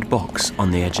 mirrored box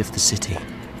on the edge of the city.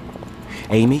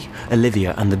 Amy,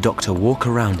 Olivia and the doctor walk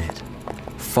around it,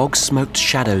 fog-smoked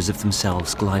shadows of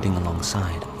themselves gliding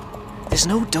alongside. There's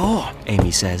no door,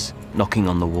 Amy says, knocking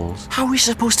on the walls. How are we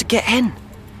supposed to get in?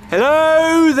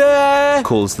 Hello there,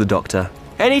 calls the doctor.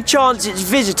 Any chance it's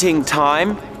visiting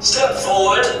time? Step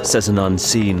forward. Says an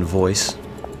unseen voice.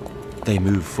 They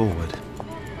move forward.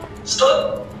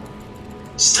 Stop.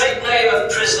 State name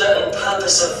of prisoner and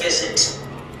purpose of visit.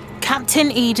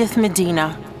 Captain Edith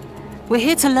Medina. We're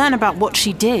here to learn about what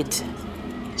she did.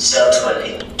 Cell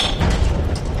 20.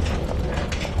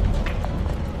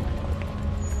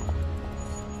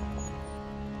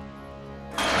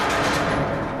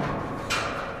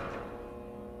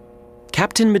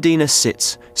 Captain Medina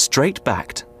sits,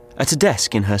 straight-backed, at a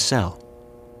desk in her cell.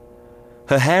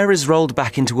 Her hair is rolled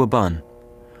back into a bun,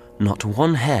 not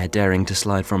one hair daring to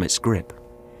slide from its grip.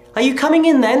 Are you coming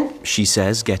in then? She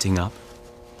says, getting up.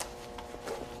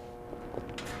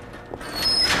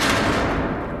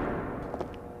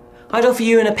 I'd offer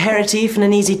you an aperitif and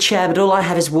an easy chair, but all I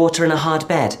have is water and a hard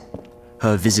bed.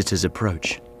 Her visitors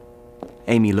approach.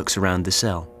 Amy looks around the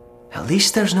cell. At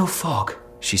least there's no fog,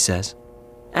 she says.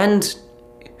 And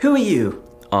who are you?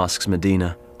 Asks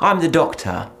Medina. I'm the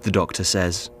doctor, the doctor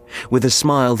says, with a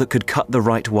smile that could cut the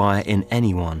right wire in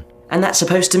anyone. And that's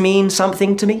supposed to mean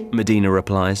something to me? Medina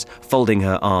replies, folding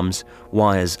her arms,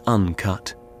 wires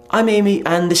uncut. I'm Amy,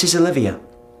 and this is Olivia.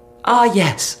 Ah,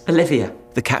 yes, Olivia.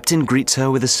 The captain greets her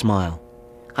with a smile.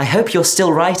 I hope you're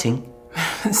still writing.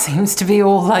 Seems to be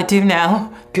all I do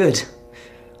now. Good.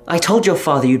 I told your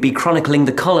father you'd be chronicling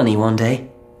the colony one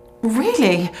day.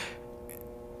 Really?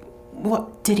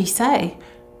 What did he say?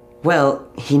 Well,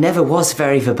 he never was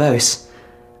very verbose,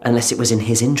 unless it was in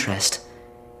his interest.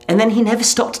 And then he never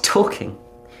stopped talking.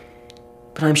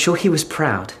 But I'm sure he was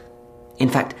proud. In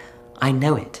fact, I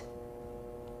know it.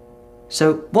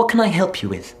 So, what can I help you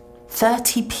with?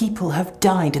 30 people have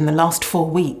died in the last 4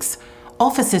 weeks.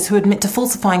 Officers who admit to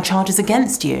falsifying charges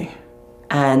against you.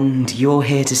 And you're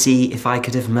here to see if I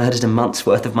could have murdered a month's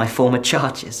worth of my former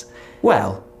charges?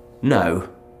 Well, no.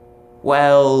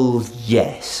 Well,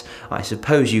 yes, I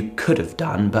suppose you could have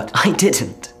done, but I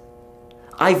didn't.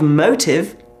 I've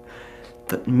motive,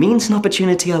 but means and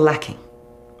opportunity are lacking.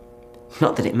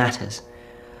 Not that it matters.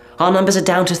 Our numbers are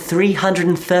down to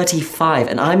 335,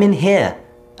 and I'm in here,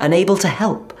 unable to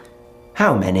help.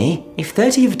 How many? If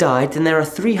 30 have died, then there are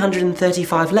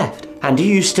 335 left. And do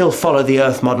you still follow the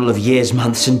Earth model of years,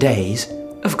 months, and days?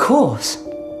 Of course.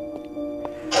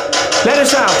 Let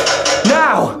us out!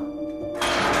 Now!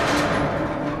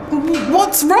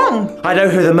 What's wrong? I know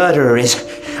who the murderer is,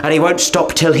 and he won't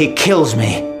stop till he kills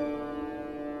me.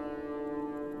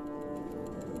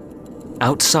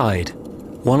 Outside,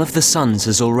 one of the suns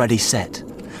has already set,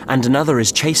 and another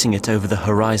is chasing it over the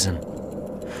horizon.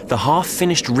 The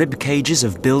half-finished rib cages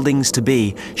of buildings to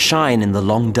be shine in the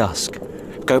long dusk.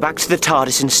 Go back to the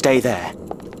TARDIS and stay there.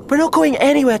 We're not going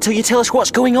anywhere till you tell us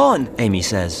what's going on, Amy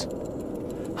says.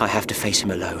 I have to face him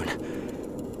alone.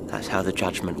 That's how the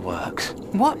judgment works.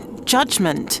 What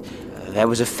judgment? There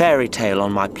was a fairy tale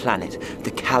on my planet,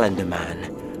 the Calendar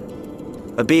Man.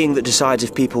 A being that decides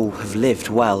if people have lived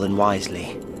well and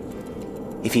wisely.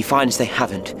 If he finds they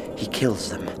haven't, he kills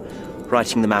them,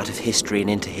 writing them out of history and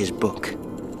into his book.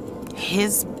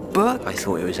 His book? I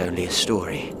thought it was only a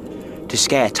story, to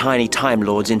scare tiny Time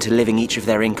Lords into living each of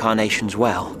their incarnations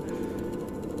well.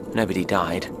 Nobody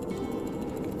died.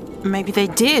 Maybe they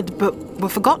did, but were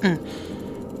forgotten.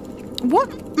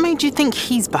 What made you think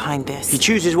he's behind this? He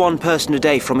chooses one person a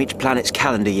day from each planet's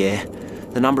calendar year.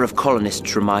 The number of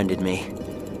colonists reminded me.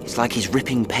 It's like he's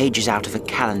ripping pages out of a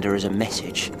calendar as a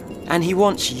message. And he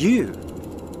wants you.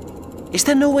 Is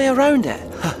there no way around it?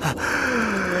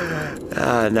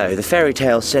 No, the fairy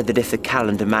tale said that if the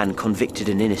Calendar Man convicted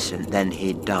an innocent, then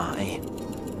he'd die.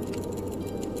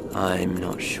 I'm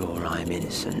not sure I'm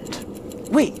innocent.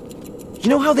 Wait, you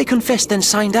know how they confessed then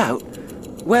signed out?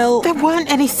 Well... There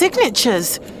weren't any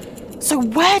signatures. So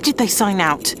where did they sign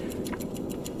out?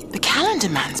 The Calendar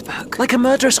Man's book? Like a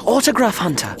murderous autograph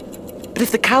hunter. But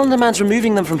if the Calendar Man's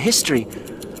removing them from history,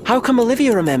 how come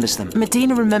Olivia remembers them?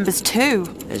 Medina remembers too.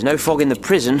 There's no fog in the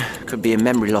prison. Could be a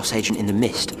memory loss agent in the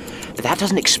mist. But that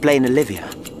doesn't explain Olivia.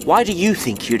 Why do you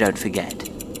think you don't forget?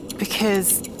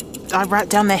 Because I write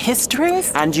down their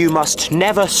histories? And you must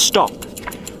never stop.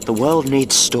 The world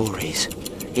needs stories.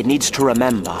 It needs to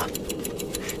remember.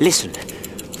 Listen,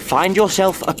 find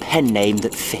yourself a pen name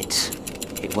that fits.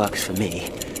 It works for me.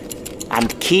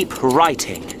 And keep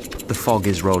writing. The fog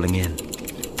is rolling in.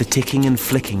 The ticking and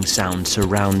flicking sound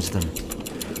surrounds them.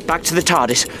 Back to the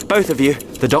TARDIS, both of you.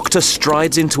 The Doctor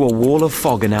strides into a wall of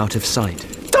fog and out of sight.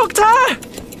 Doctor!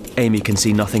 Amy can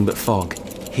see nothing but fog,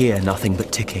 hear nothing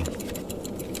but ticking.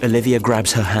 Olivia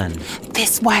grabs her hand.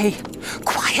 This way,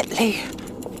 quietly.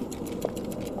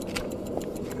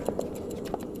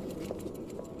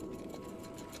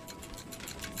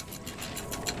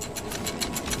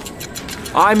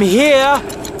 I'm here!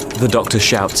 The Doctor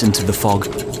shouts into the fog.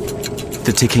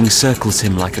 The ticking circles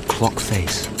him like a clock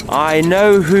face. I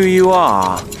know who you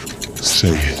are.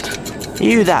 Say it.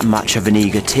 You that much of an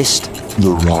egotist? The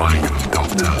rhyme,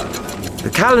 Doctor. The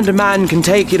Calendar Man can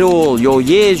take it all. Your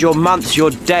years, your months,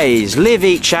 your days. Live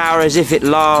each hour as if it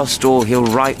lasts, or he'll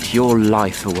write your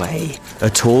life away. A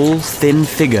tall, thin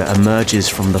figure emerges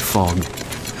from the fog.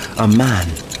 A man,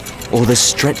 or the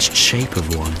stretched shape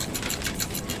of one.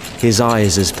 His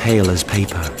eyes as pale as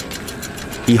paper.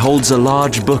 He holds a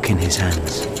large book in his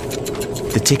hands.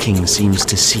 The ticking seems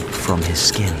to seep from his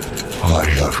skin. I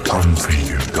have come for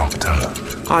you, Doctor.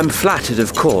 I'm flattered,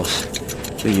 of course,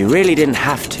 but you really didn't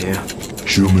have to.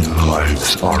 Human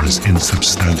lives are as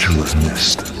insubstantial as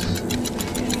mist.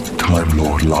 Time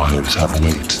Lord lives have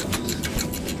weight.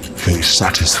 They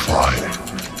satisfy.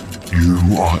 You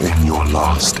are in your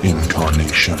last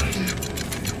incarnation.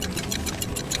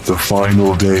 The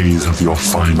final days of your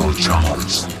final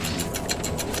chance.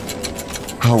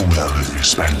 How well have you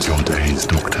spent your days,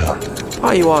 Doctor?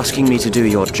 Are you asking me to do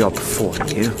your job for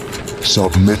you?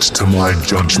 Submit to my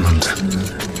judgment,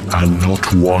 and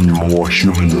not one more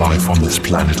human life on this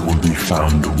planet will be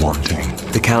found wanting.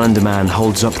 The Calendar Man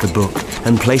holds up the book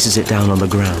and places it down on the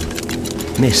ground.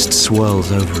 Mist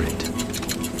swirls over it.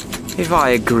 If I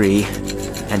agree,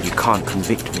 and you can't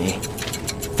convict me,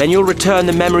 then you'll return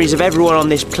the memories of everyone on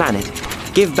this planet.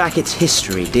 Give back its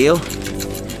history, deal?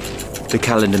 The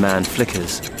Calendar Man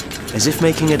flickers, as if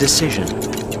making a decision.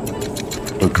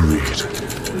 Agreed.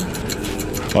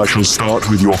 I shall start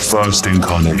with your first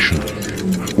incarnation.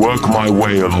 Work my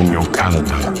way along your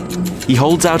calendar. He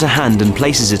holds out a hand and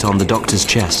places it on the Doctor's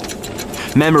chest.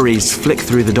 Memories flick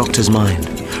through the Doctor's mind,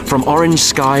 from orange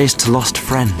skies to lost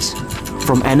friends,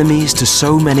 from enemies to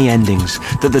so many endings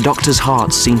that the Doctor's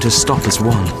heart seemed to stop as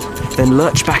one, then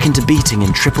lurch back into beating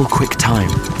in triple quick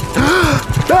time.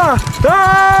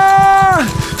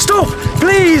 Stop,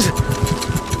 please!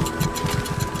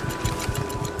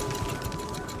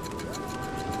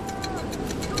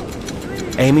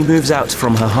 Amy moves out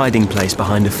from her hiding place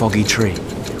behind a foggy tree.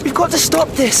 We've got to stop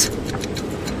this!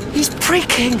 He's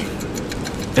breaking!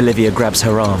 Olivia grabs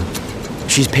her arm.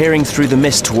 She's peering through the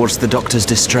mist towards the Doctor's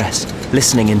distress,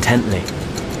 listening intently.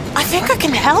 I think I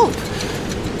can help.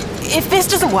 If this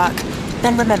doesn't work,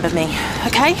 then remember me,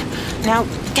 okay? Now,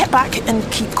 get back and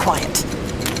keep quiet.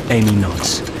 Amy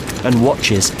nods and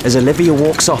watches as Olivia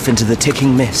walks off into the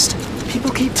ticking mist.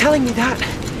 People keep telling me that.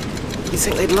 You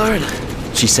think they'd learn?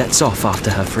 She sets off after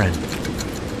her friend.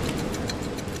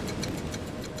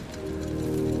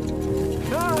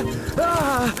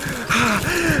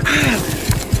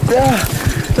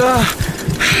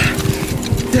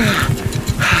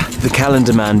 The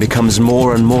calendar man becomes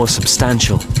more and more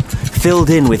substantial, filled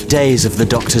in with days of the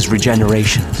Doctor's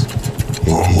regenerations.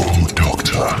 Oh,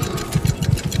 Doctor.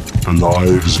 The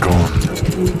lives gone.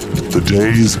 The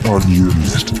days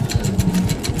unused.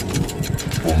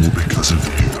 All because of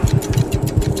you.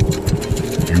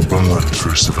 You burn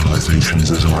through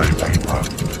civilizations as eye paper.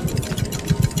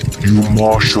 You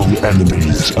marshal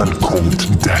enemies and court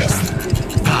death.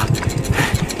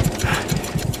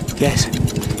 Yes.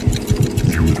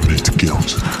 You admit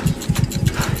guilt.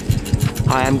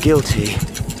 I am guilty.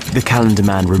 The calendar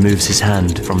man removes his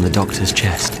hand from the Doctor's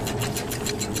chest.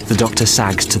 The Doctor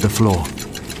sags to the floor.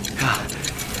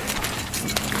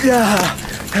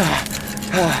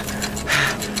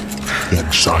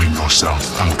 Then sign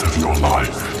yourself out of your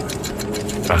life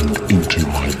and into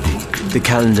my book. The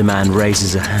calendar man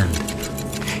raises a hand.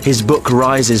 His book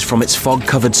rises from its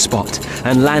fog-covered spot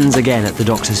and lands again at the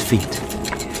Doctor's feet.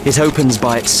 It opens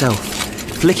by itself,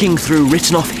 flicking through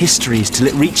written-off histories till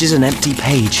it reaches an empty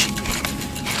page.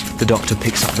 The Doctor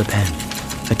picks up the pen,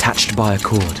 attached by a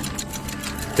cord.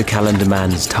 The calendar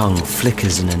man's tongue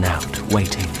flickers in and out,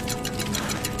 waiting.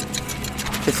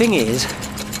 The thing is,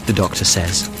 the Doctor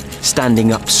says,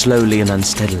 standing up slowly and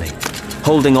unsteadily,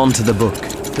 holding on to the book,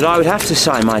 that I would have to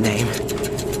sign my name.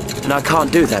 And I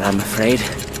can't do that, I'm afraid.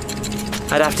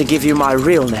 I'd have to give you my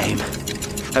real name.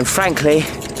 And frankly,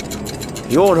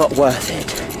 you're not worth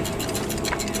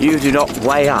it. You do not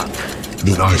weigh up.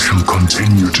 Then I shall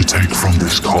continue to take from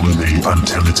this colony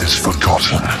until it is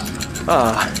forgotten.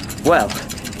 Well,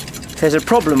 there's a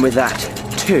problem with that,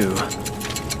 too.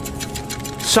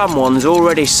 Someone's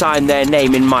already signed their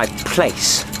name in my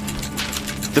place.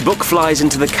 The book flies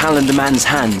into the calendar man's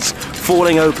hands,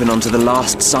 falling open onto the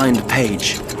last signed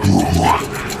page. Who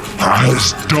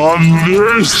has done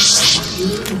this?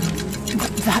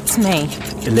 That's me.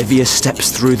 Olivia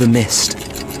steps through the mist.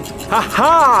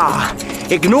 Ha-ha!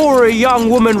 Ignore a young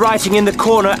woman writing in the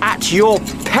corner at your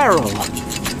peril.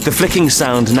 The flicking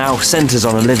sound now centers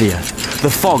on Olivia. The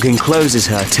fog encloses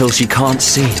her till she can't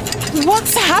see.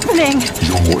 What's happening?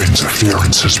 Your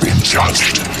interference has been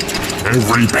judged.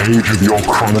 Every page of your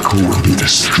chronicle will be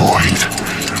destroyed,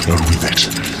 and with it,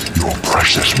 your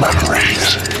precious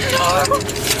memories.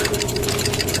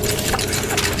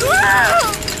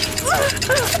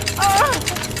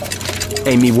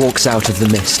 Amy walks out of the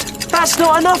mist. That's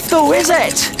not enough though, is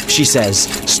it? She says,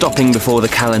 stopping before the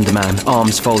calendar man,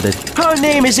 arms folded. Her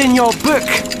name is in your book,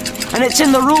 and it's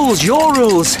in the rules, your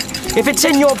rules. If it's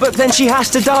in your book, then she has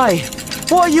to die.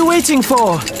 What are you waiting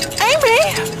for?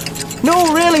 Amy!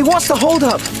 No, really, what's the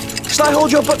hold-up? Shall I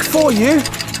hold your book for you?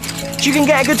 So you can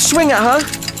get a good swing at her?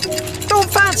 Don't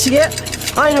fancy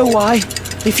it. I know why.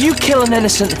 If you kill an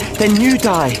innocent, then you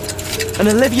die. And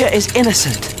Olivia is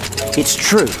innocent. It's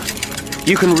true.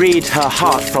 You can read her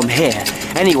heart from here.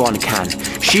 Anyone can.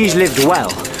 She's lived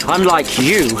well, unlike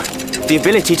you. The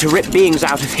ability to rip beings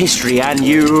out of history, and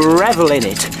you revel in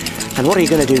it. And what are you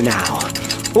going to do now?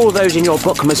 All those in your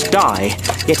book must die,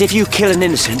 yet if you kill an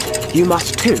innocent, you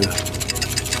must too.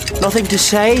 Nothing to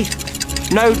say?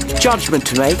 No judgment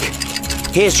to make?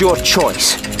 Here's your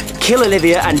choice. Kill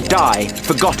Olivia and die,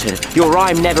 forgotten, your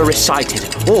rhyme never recited.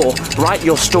 Or write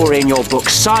your story in your book,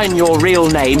 sign your real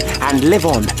name, and live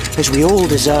on, as we all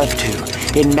deserve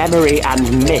to, in memory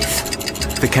and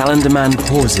myth. The calendar man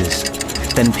pauses,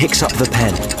 then picks up the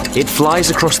pen. It flies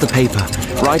across the paper,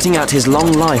 writing out his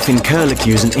long life in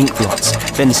curlicues and ink blots,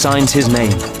 then signs his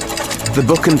name. The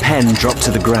book and pen drop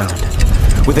to the ground.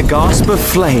 With a gasp of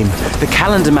flame, the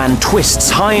calendar man twists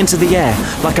high into the air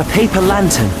like a paper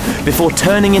lantern before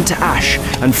turning into ash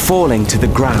and falling to the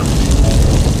ground.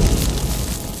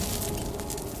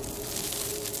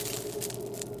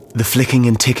 The flicking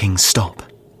and ticking stop.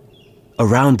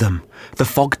 Around them, the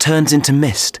fog turns into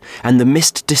mist and the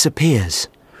mist disappears,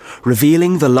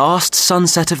 revealing the last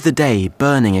sunset of the day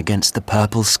burning against the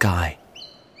purple sky.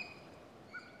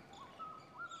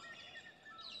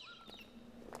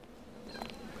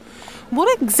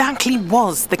 What exactly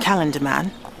was the calendar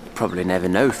man? Probably never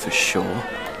know for sure.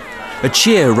 A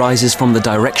cheer rises from the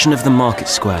direction of the market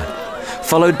square,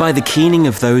 followed by the keening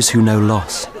of those who know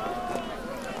loss.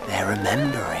 They're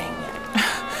remembering.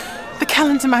 The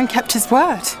calendar man kept his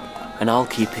word. And I'll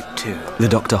keep it too. The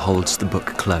Doctor holds the book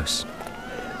close.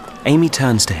 Amy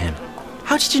turns to him.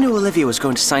 How did you know Olivia was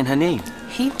going to sign her name?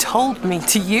 He told me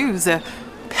to use a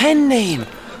pen name,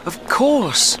 of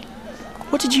course.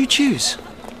 What did you choose?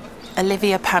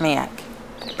 Olivia Pamiak.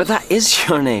 But that is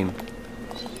your name.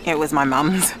 It was my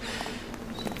mum's.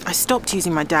 I stopped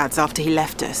using my dad's after he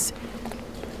left us.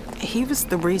 He was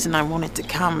the reason I wanted to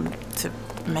come to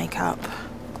make up.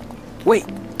 Wait,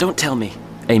 don't tell me.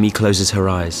 Amy closes her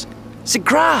eyes. Sir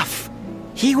Graf!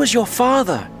 He was your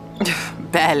father.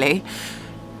 Barely.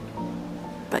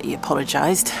 But he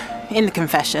apologised. In the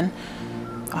confession.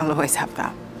 I'll always have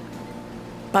that.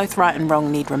 Both right and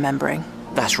wrong need remembering.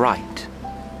 That's right.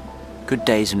 Good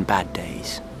days and bad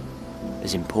days.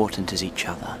 As important as each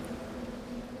other.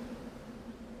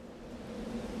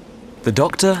 The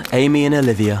Doctor, Amy and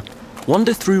Olivia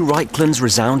wander through Reichland's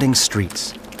resounding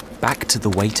streets, back to the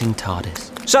waiting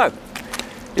TARDIS. So,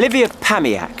 Olivia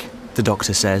Pamiak, the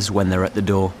Doctor says when they're at the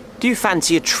door. Do you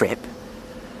fancy a trip?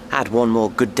 Add one more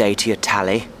good day to your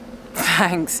tally.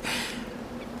 Thanks.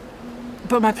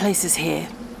 But my place is here.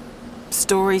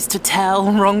 Stories to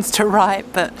tell, wrongs to right,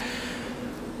 but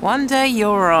one day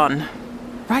you're on.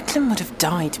 Reichland would have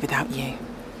died without you.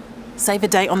 Save a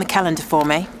date on the calendar for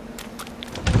me.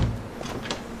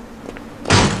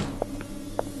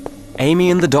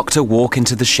 Amy and the Doctor walk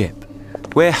into the ship.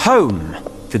 We're home,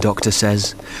 the Doctor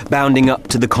says, bounding up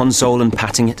to the console and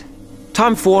patting it.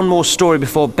 Time for one more story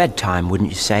before bedtime, wouldn't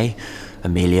you say,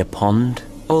 Amelia Pond?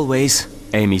 Always,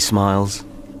 Amy smiles.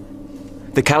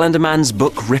 The Calendar Man's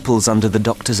book ripples under the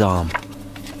Doctor's arm.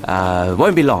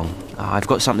 Won't be long. I've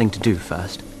got something to do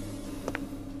first.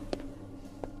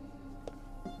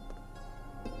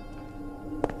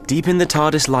 Deep in the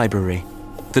TARDIS library,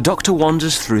 the Doctor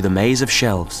wanders through the maze of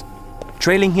shelves,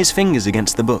 trailing his fingers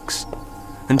against the books,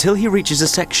 until he reaches a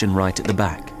section right at the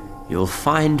back. You'll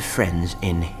find friends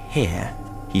in here,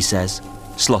 he says,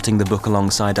 slotting the book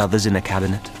alongside others in a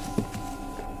cabinet.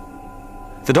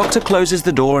 The Doctor closes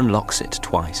the door and locks it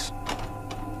twice.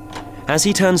 As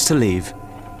he turns to leave,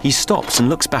 he stops and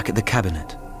looks back at the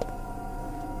cabinet.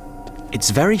 It's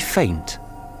very faint,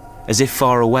 as if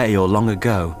far away or long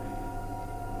ago,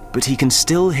 but he can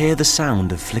still hear the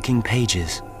sound of flicking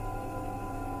pages.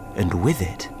 And with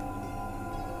it,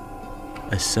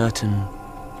 a certain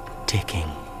ticking.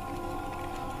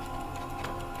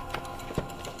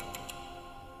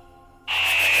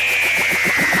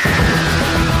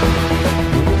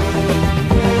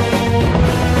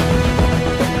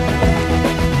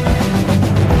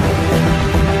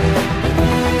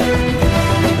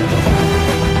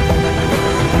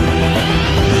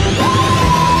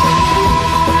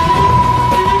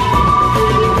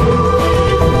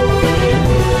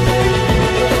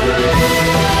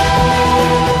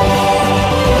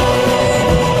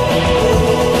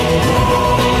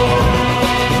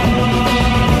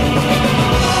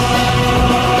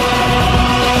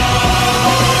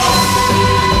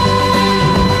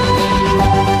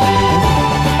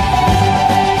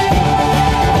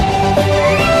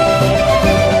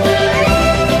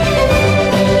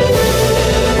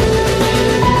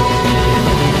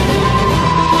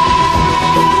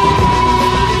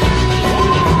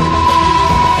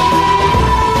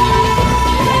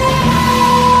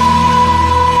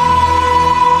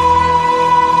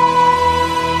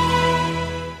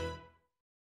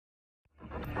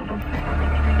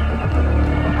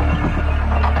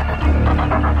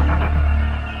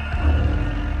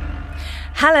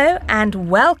 Hello and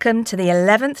welcome to the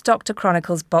 11th Doctor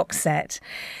Chronicles box set.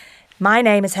 My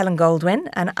name is Helen Goldwyn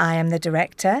and I am the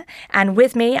director. And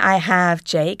with me I have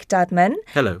Jake Dudman.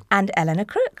 Hello. And Eleanor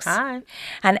Crooks. Hi.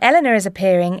 And Eleanor is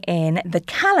appearing in The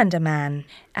Calendar Man.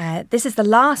 This is the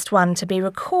last one to be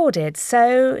recorded.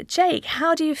 So, Jake,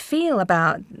 how do you feel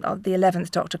about the 11th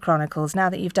Doctor Chronicles now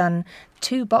that you've done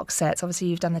 2 box sets? Obviously,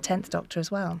 you've done the 10th Doctor as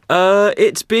well.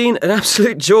 It's been an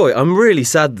absolute joy. I'm really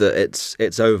sad that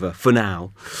it's over for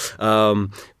now.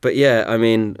 But yeah, I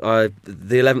mean, the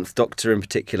 11th Doctor in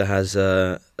particular has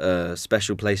a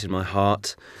special place in my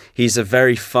heart. He's a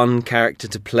very fun character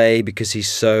to play because he's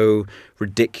so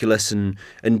ridiculous and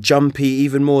jumpy,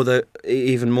 even more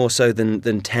so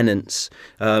than Tennant's.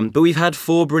 But we've had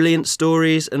 4 brilliant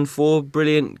stories and 4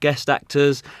 brilliant guest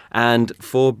actors and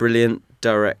 4 brilliant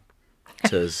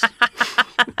directors.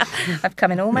 I've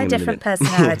come in all my different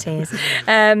personalities.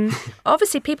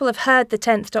 Obviously, people have heard the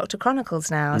 10th Doctor Chronicles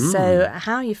now, so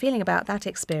how are you feeling about that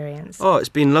experience? Oh, it's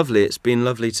been lovely. It's been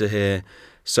lovely to hear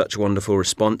such wonderful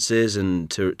responses and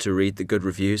to read the good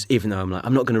reviews, even though I'm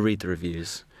not going to read the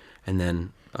reviews, and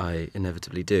then I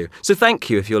inevitably do. So thank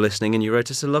you if you're listening and you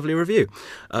wrote us a lovely review.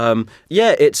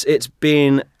 It's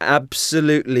been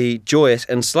absolutely joyous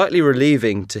and slightly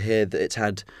relieving to hear that it's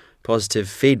had positive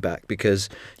feedback because,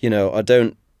 I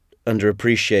don't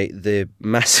underappreciate the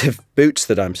massive boots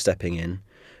that I'm stepping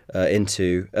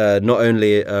into, not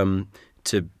only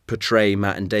to portray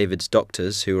Matt and David's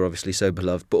doctors, who are obviously so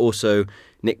beloved, but also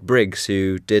Nick Briggs,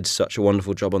 who did such a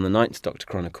wonderful job on the 9th Doctor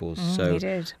Chronicles. He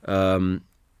did.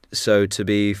 So to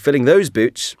be filling those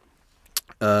boots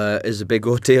is a big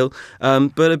ordeal,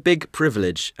 but a big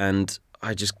privilege. And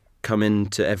I just come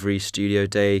into every studio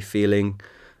day feeling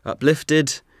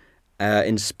uplifted,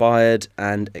 inspired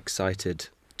and excited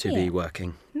to be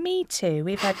working. Me too.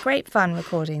 We've had great fun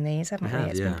recording these, haven't we?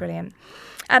 It's been brilliant.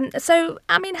 So,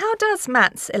 I mean, how does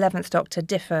Matt's 11th Doctor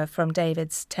differ from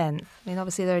David's 10th? I mean,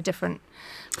 obviously there are different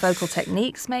vocal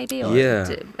techniques maybe, or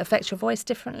it affects your voice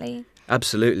differently?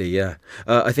 Absolutely, yeah.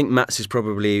 I think Matt's is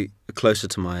probably closer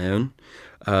to my own.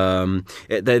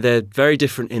 They're very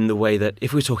different in the way that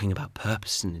if we're talking about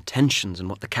purpose and intentions and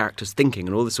what the character's thinking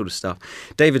and all this sort of stuff,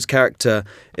 David's character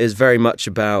is very much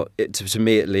about, to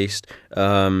me at least,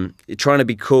 trying to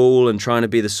be cool and trying to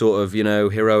be the sort of,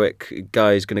 heroic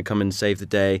guy who's going to come and save the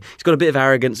day. He's got a bit of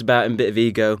arrogance about him, a bit of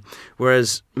ego,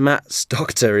 whereas Matt's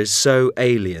Doctor is so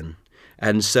alien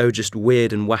and so just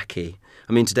weird and wacky.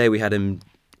 I mean, today we had him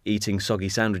eating soggy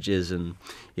sandwiches and,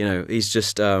 he's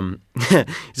just,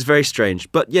 it's very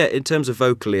strange. But yeah, in terms of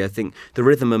vocally, I think the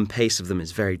rhythm and pace of them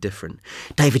is very different.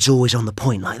 David's always on the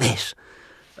point like this.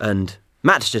 And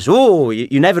Matt's just,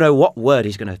 you never know what word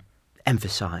he's going to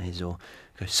emphasise or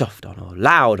go soft on or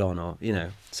loud on or,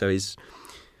 so he's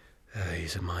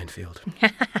a minefield.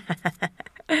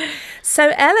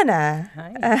 So, Eleanor,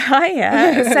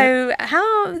 hiya. So,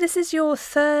 this is your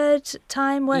third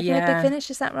time working at Big Finish,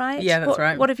 is that right? Yeah, that's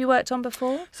right. What have you worked on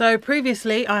before? So,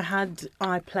 previously,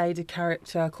 I played a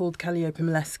character called Calliope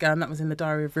Maleska, and that was in the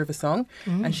Diary of River Song,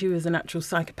 and she was an actual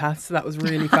psychopath, so that was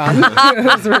really fun. It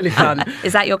was really fun.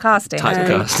 Is that your casting?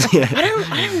 Typecast, yeah.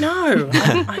 I don't know.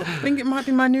 I think it might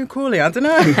be my new calling. I don't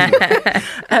know.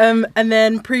 And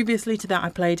then previously to that, I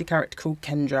played a character called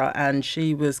Kendra, and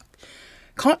she was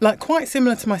quite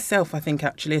similar to myself, I think,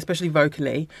 actually, especially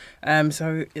vocally.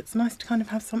 So it's nice to kind of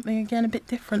have something, again, a bit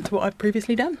different to what I've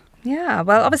previously done. Yeah,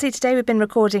 well, obviously today we've been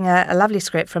recording a lovely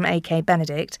script from A.K.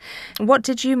 Benedict. What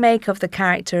did you make of the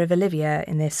character of Olivia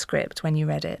in this script when you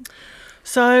read it?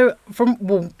 So,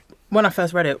 when I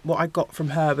first read it, what I got from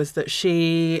her was that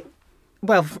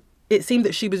it seemed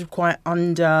that she was quite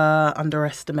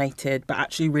underestimated, but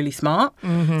actually really smart.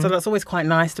 Mm-hmm. So that's always quite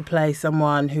nice to play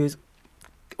someone who's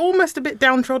almost a bit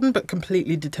downtrodden, but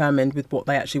completely determined with what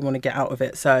they actually want to get out of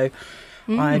it. So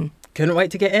I couldn't wait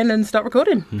to get in and start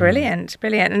recording. Brilliant.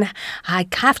 And I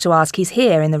have to ask, he's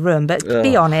here in the room, but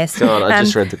be honest. God, I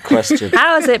just read the question.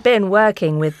 How has it been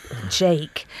working with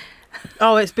Jake?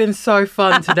 Oh, it's been so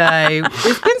fun today.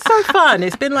 It's been so fun.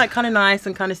 It's been kind of nice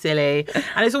and kind of silly.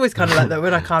 And it's always kind of like that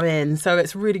when I come in. So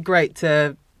it's really great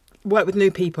to work with new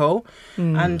people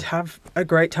and have a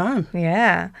great time.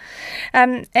 Yeah.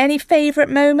 Any favourite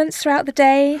moments throughout the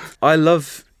day? I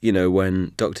love,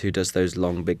 when Doctor Who does those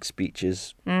long, big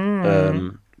speeches,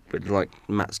 with like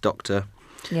Matt's Doctor.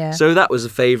 Yeah. So that was a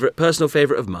personal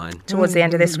favourite of mine. Towards the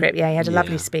end of this script, he had a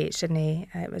lovely speech, didn't he?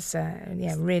 It was,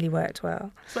 really worked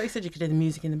well. It's like you said, you could hear the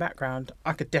music in the background.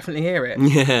 I could definitely hear it.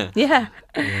 Yeah.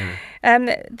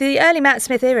 The early Matt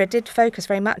Smith era did focus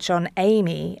very much on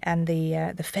Amy and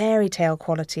the fairy tale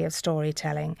quality of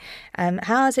storytelling.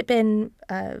 How has it been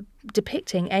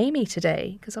depicting Amy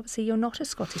today? Because obviously you're not a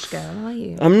Scottish girl, are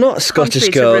you? I'm not a Scottish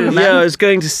girl. Yeah, I was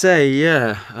going to say,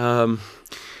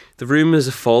 the rumours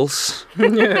are false.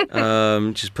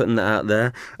 Just putting that out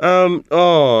there.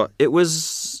 It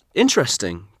was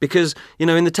interesting because, in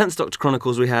the 10th Doctor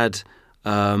Chronicles we had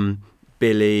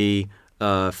Billy,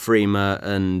 Freema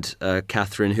and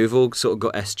Catherine, who've all sort of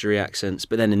got estuary accents.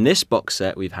 But then in this box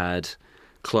set we've had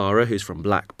Clara, who's from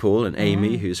Blackpool, and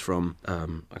Amy, who's from, I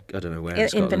don't know where in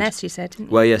Scotland. Inverness, you said, didn't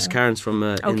you? Well, yes, Karen's from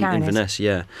Inverness,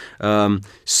 yeah.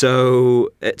 So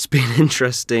it's been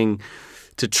interesting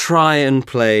to try and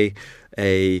play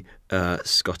a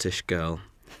Scottish girl.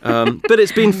 But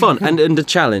it's been fun and a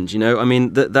challenge, I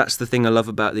mean, that's the thing I love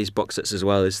about these box sets as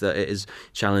well, is that it is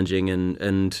challenging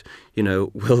and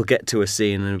we'll get to a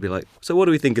scene and it'll be like, so what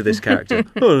do we think of this character?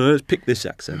 Let's pick this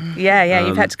accent. Yeah,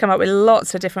 you've had to come up with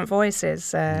lots of different voices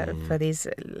for these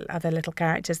other little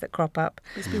characters that crop up.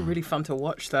 It's been really fun to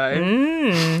watch, though.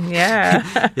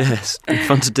 Yeah. Yes, been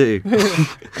fun to do.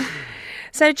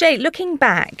 So, Jake, looking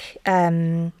back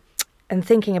and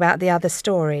thinking about the other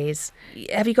stories,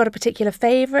 have you got a particular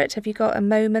favourite? Have you got a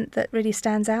moment that really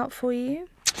stands out for you?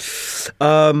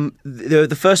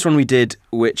 The first one we did,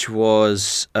 which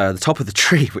was The Top of the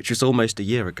Tree, which was almost a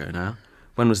year ago now.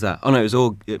 When was that? Oh, no, it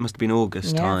must have been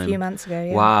August time. Yeah, a few months ago,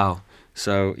 yeah. Wow.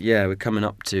 So, yeah, we're coming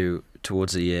up to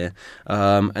towards a year.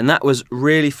 And that was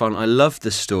really fun. I loved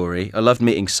the story. I loved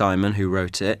meeting Simon, who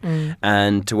wrote it,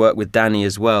 and to work with Danny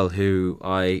as well, who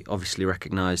I obviously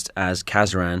recognised as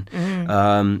Kazran.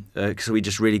 So we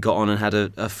just really got on and had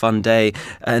a fun day.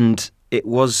 And it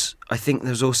was, I think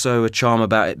there's also a charm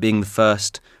about it being the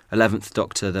first 11th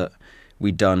Doctor that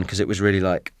we'd done, because it was really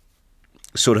like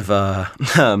sort of a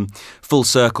full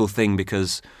circle thing,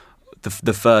 because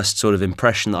the first sort of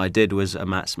impression that I did was a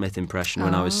Matt Smith impression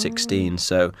when I was 16.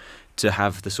 So to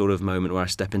have the sort of moment where I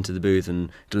step into the booth and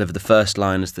deliver the first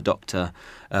line as the Doctor,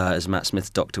 as Matt Smith's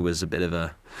Doctor, was a bit of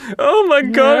a, oh my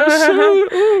God.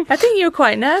 I think you were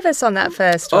quite nervous on that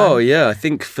first one. Oh yeah, I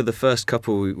think for the first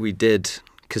couple we did,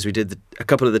 because we did a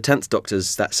couple of the 10th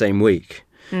Doctors that same week,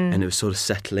 and it was sort of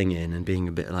settling in and being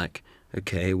a bit like,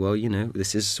 okay, well, you know,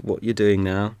 this is what you're doing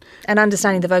now. And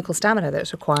understanding the vocal stamina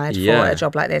that's required for a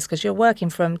job like this, because you're working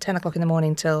from 10 o'clock in the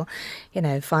morning till,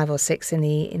 5 or 6 in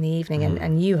the evening,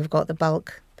 and you have got the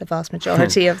vast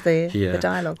majority of the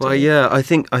dialogue. Well, yeah, I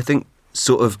think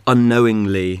sort of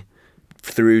unknowingly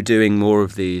through doing more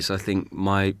of these, I think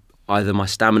either my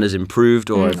stamina's improved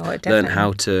or I've learned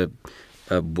how to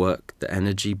work the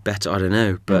energy better. I don't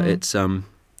know, but it's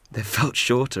they've felt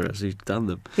shorter as we've done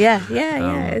them. Yeah.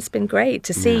 It's been great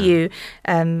to see you,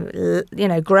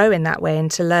 grow in that way and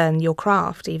to learn your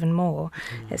craft even more.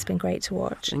 It's been great to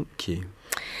watch. Thank you.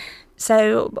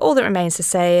 So all that remains to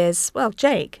say is, well,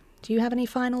 Jake, do you have any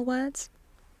final words?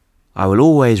 I will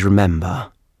always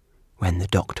remember when the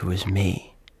Doctor was me.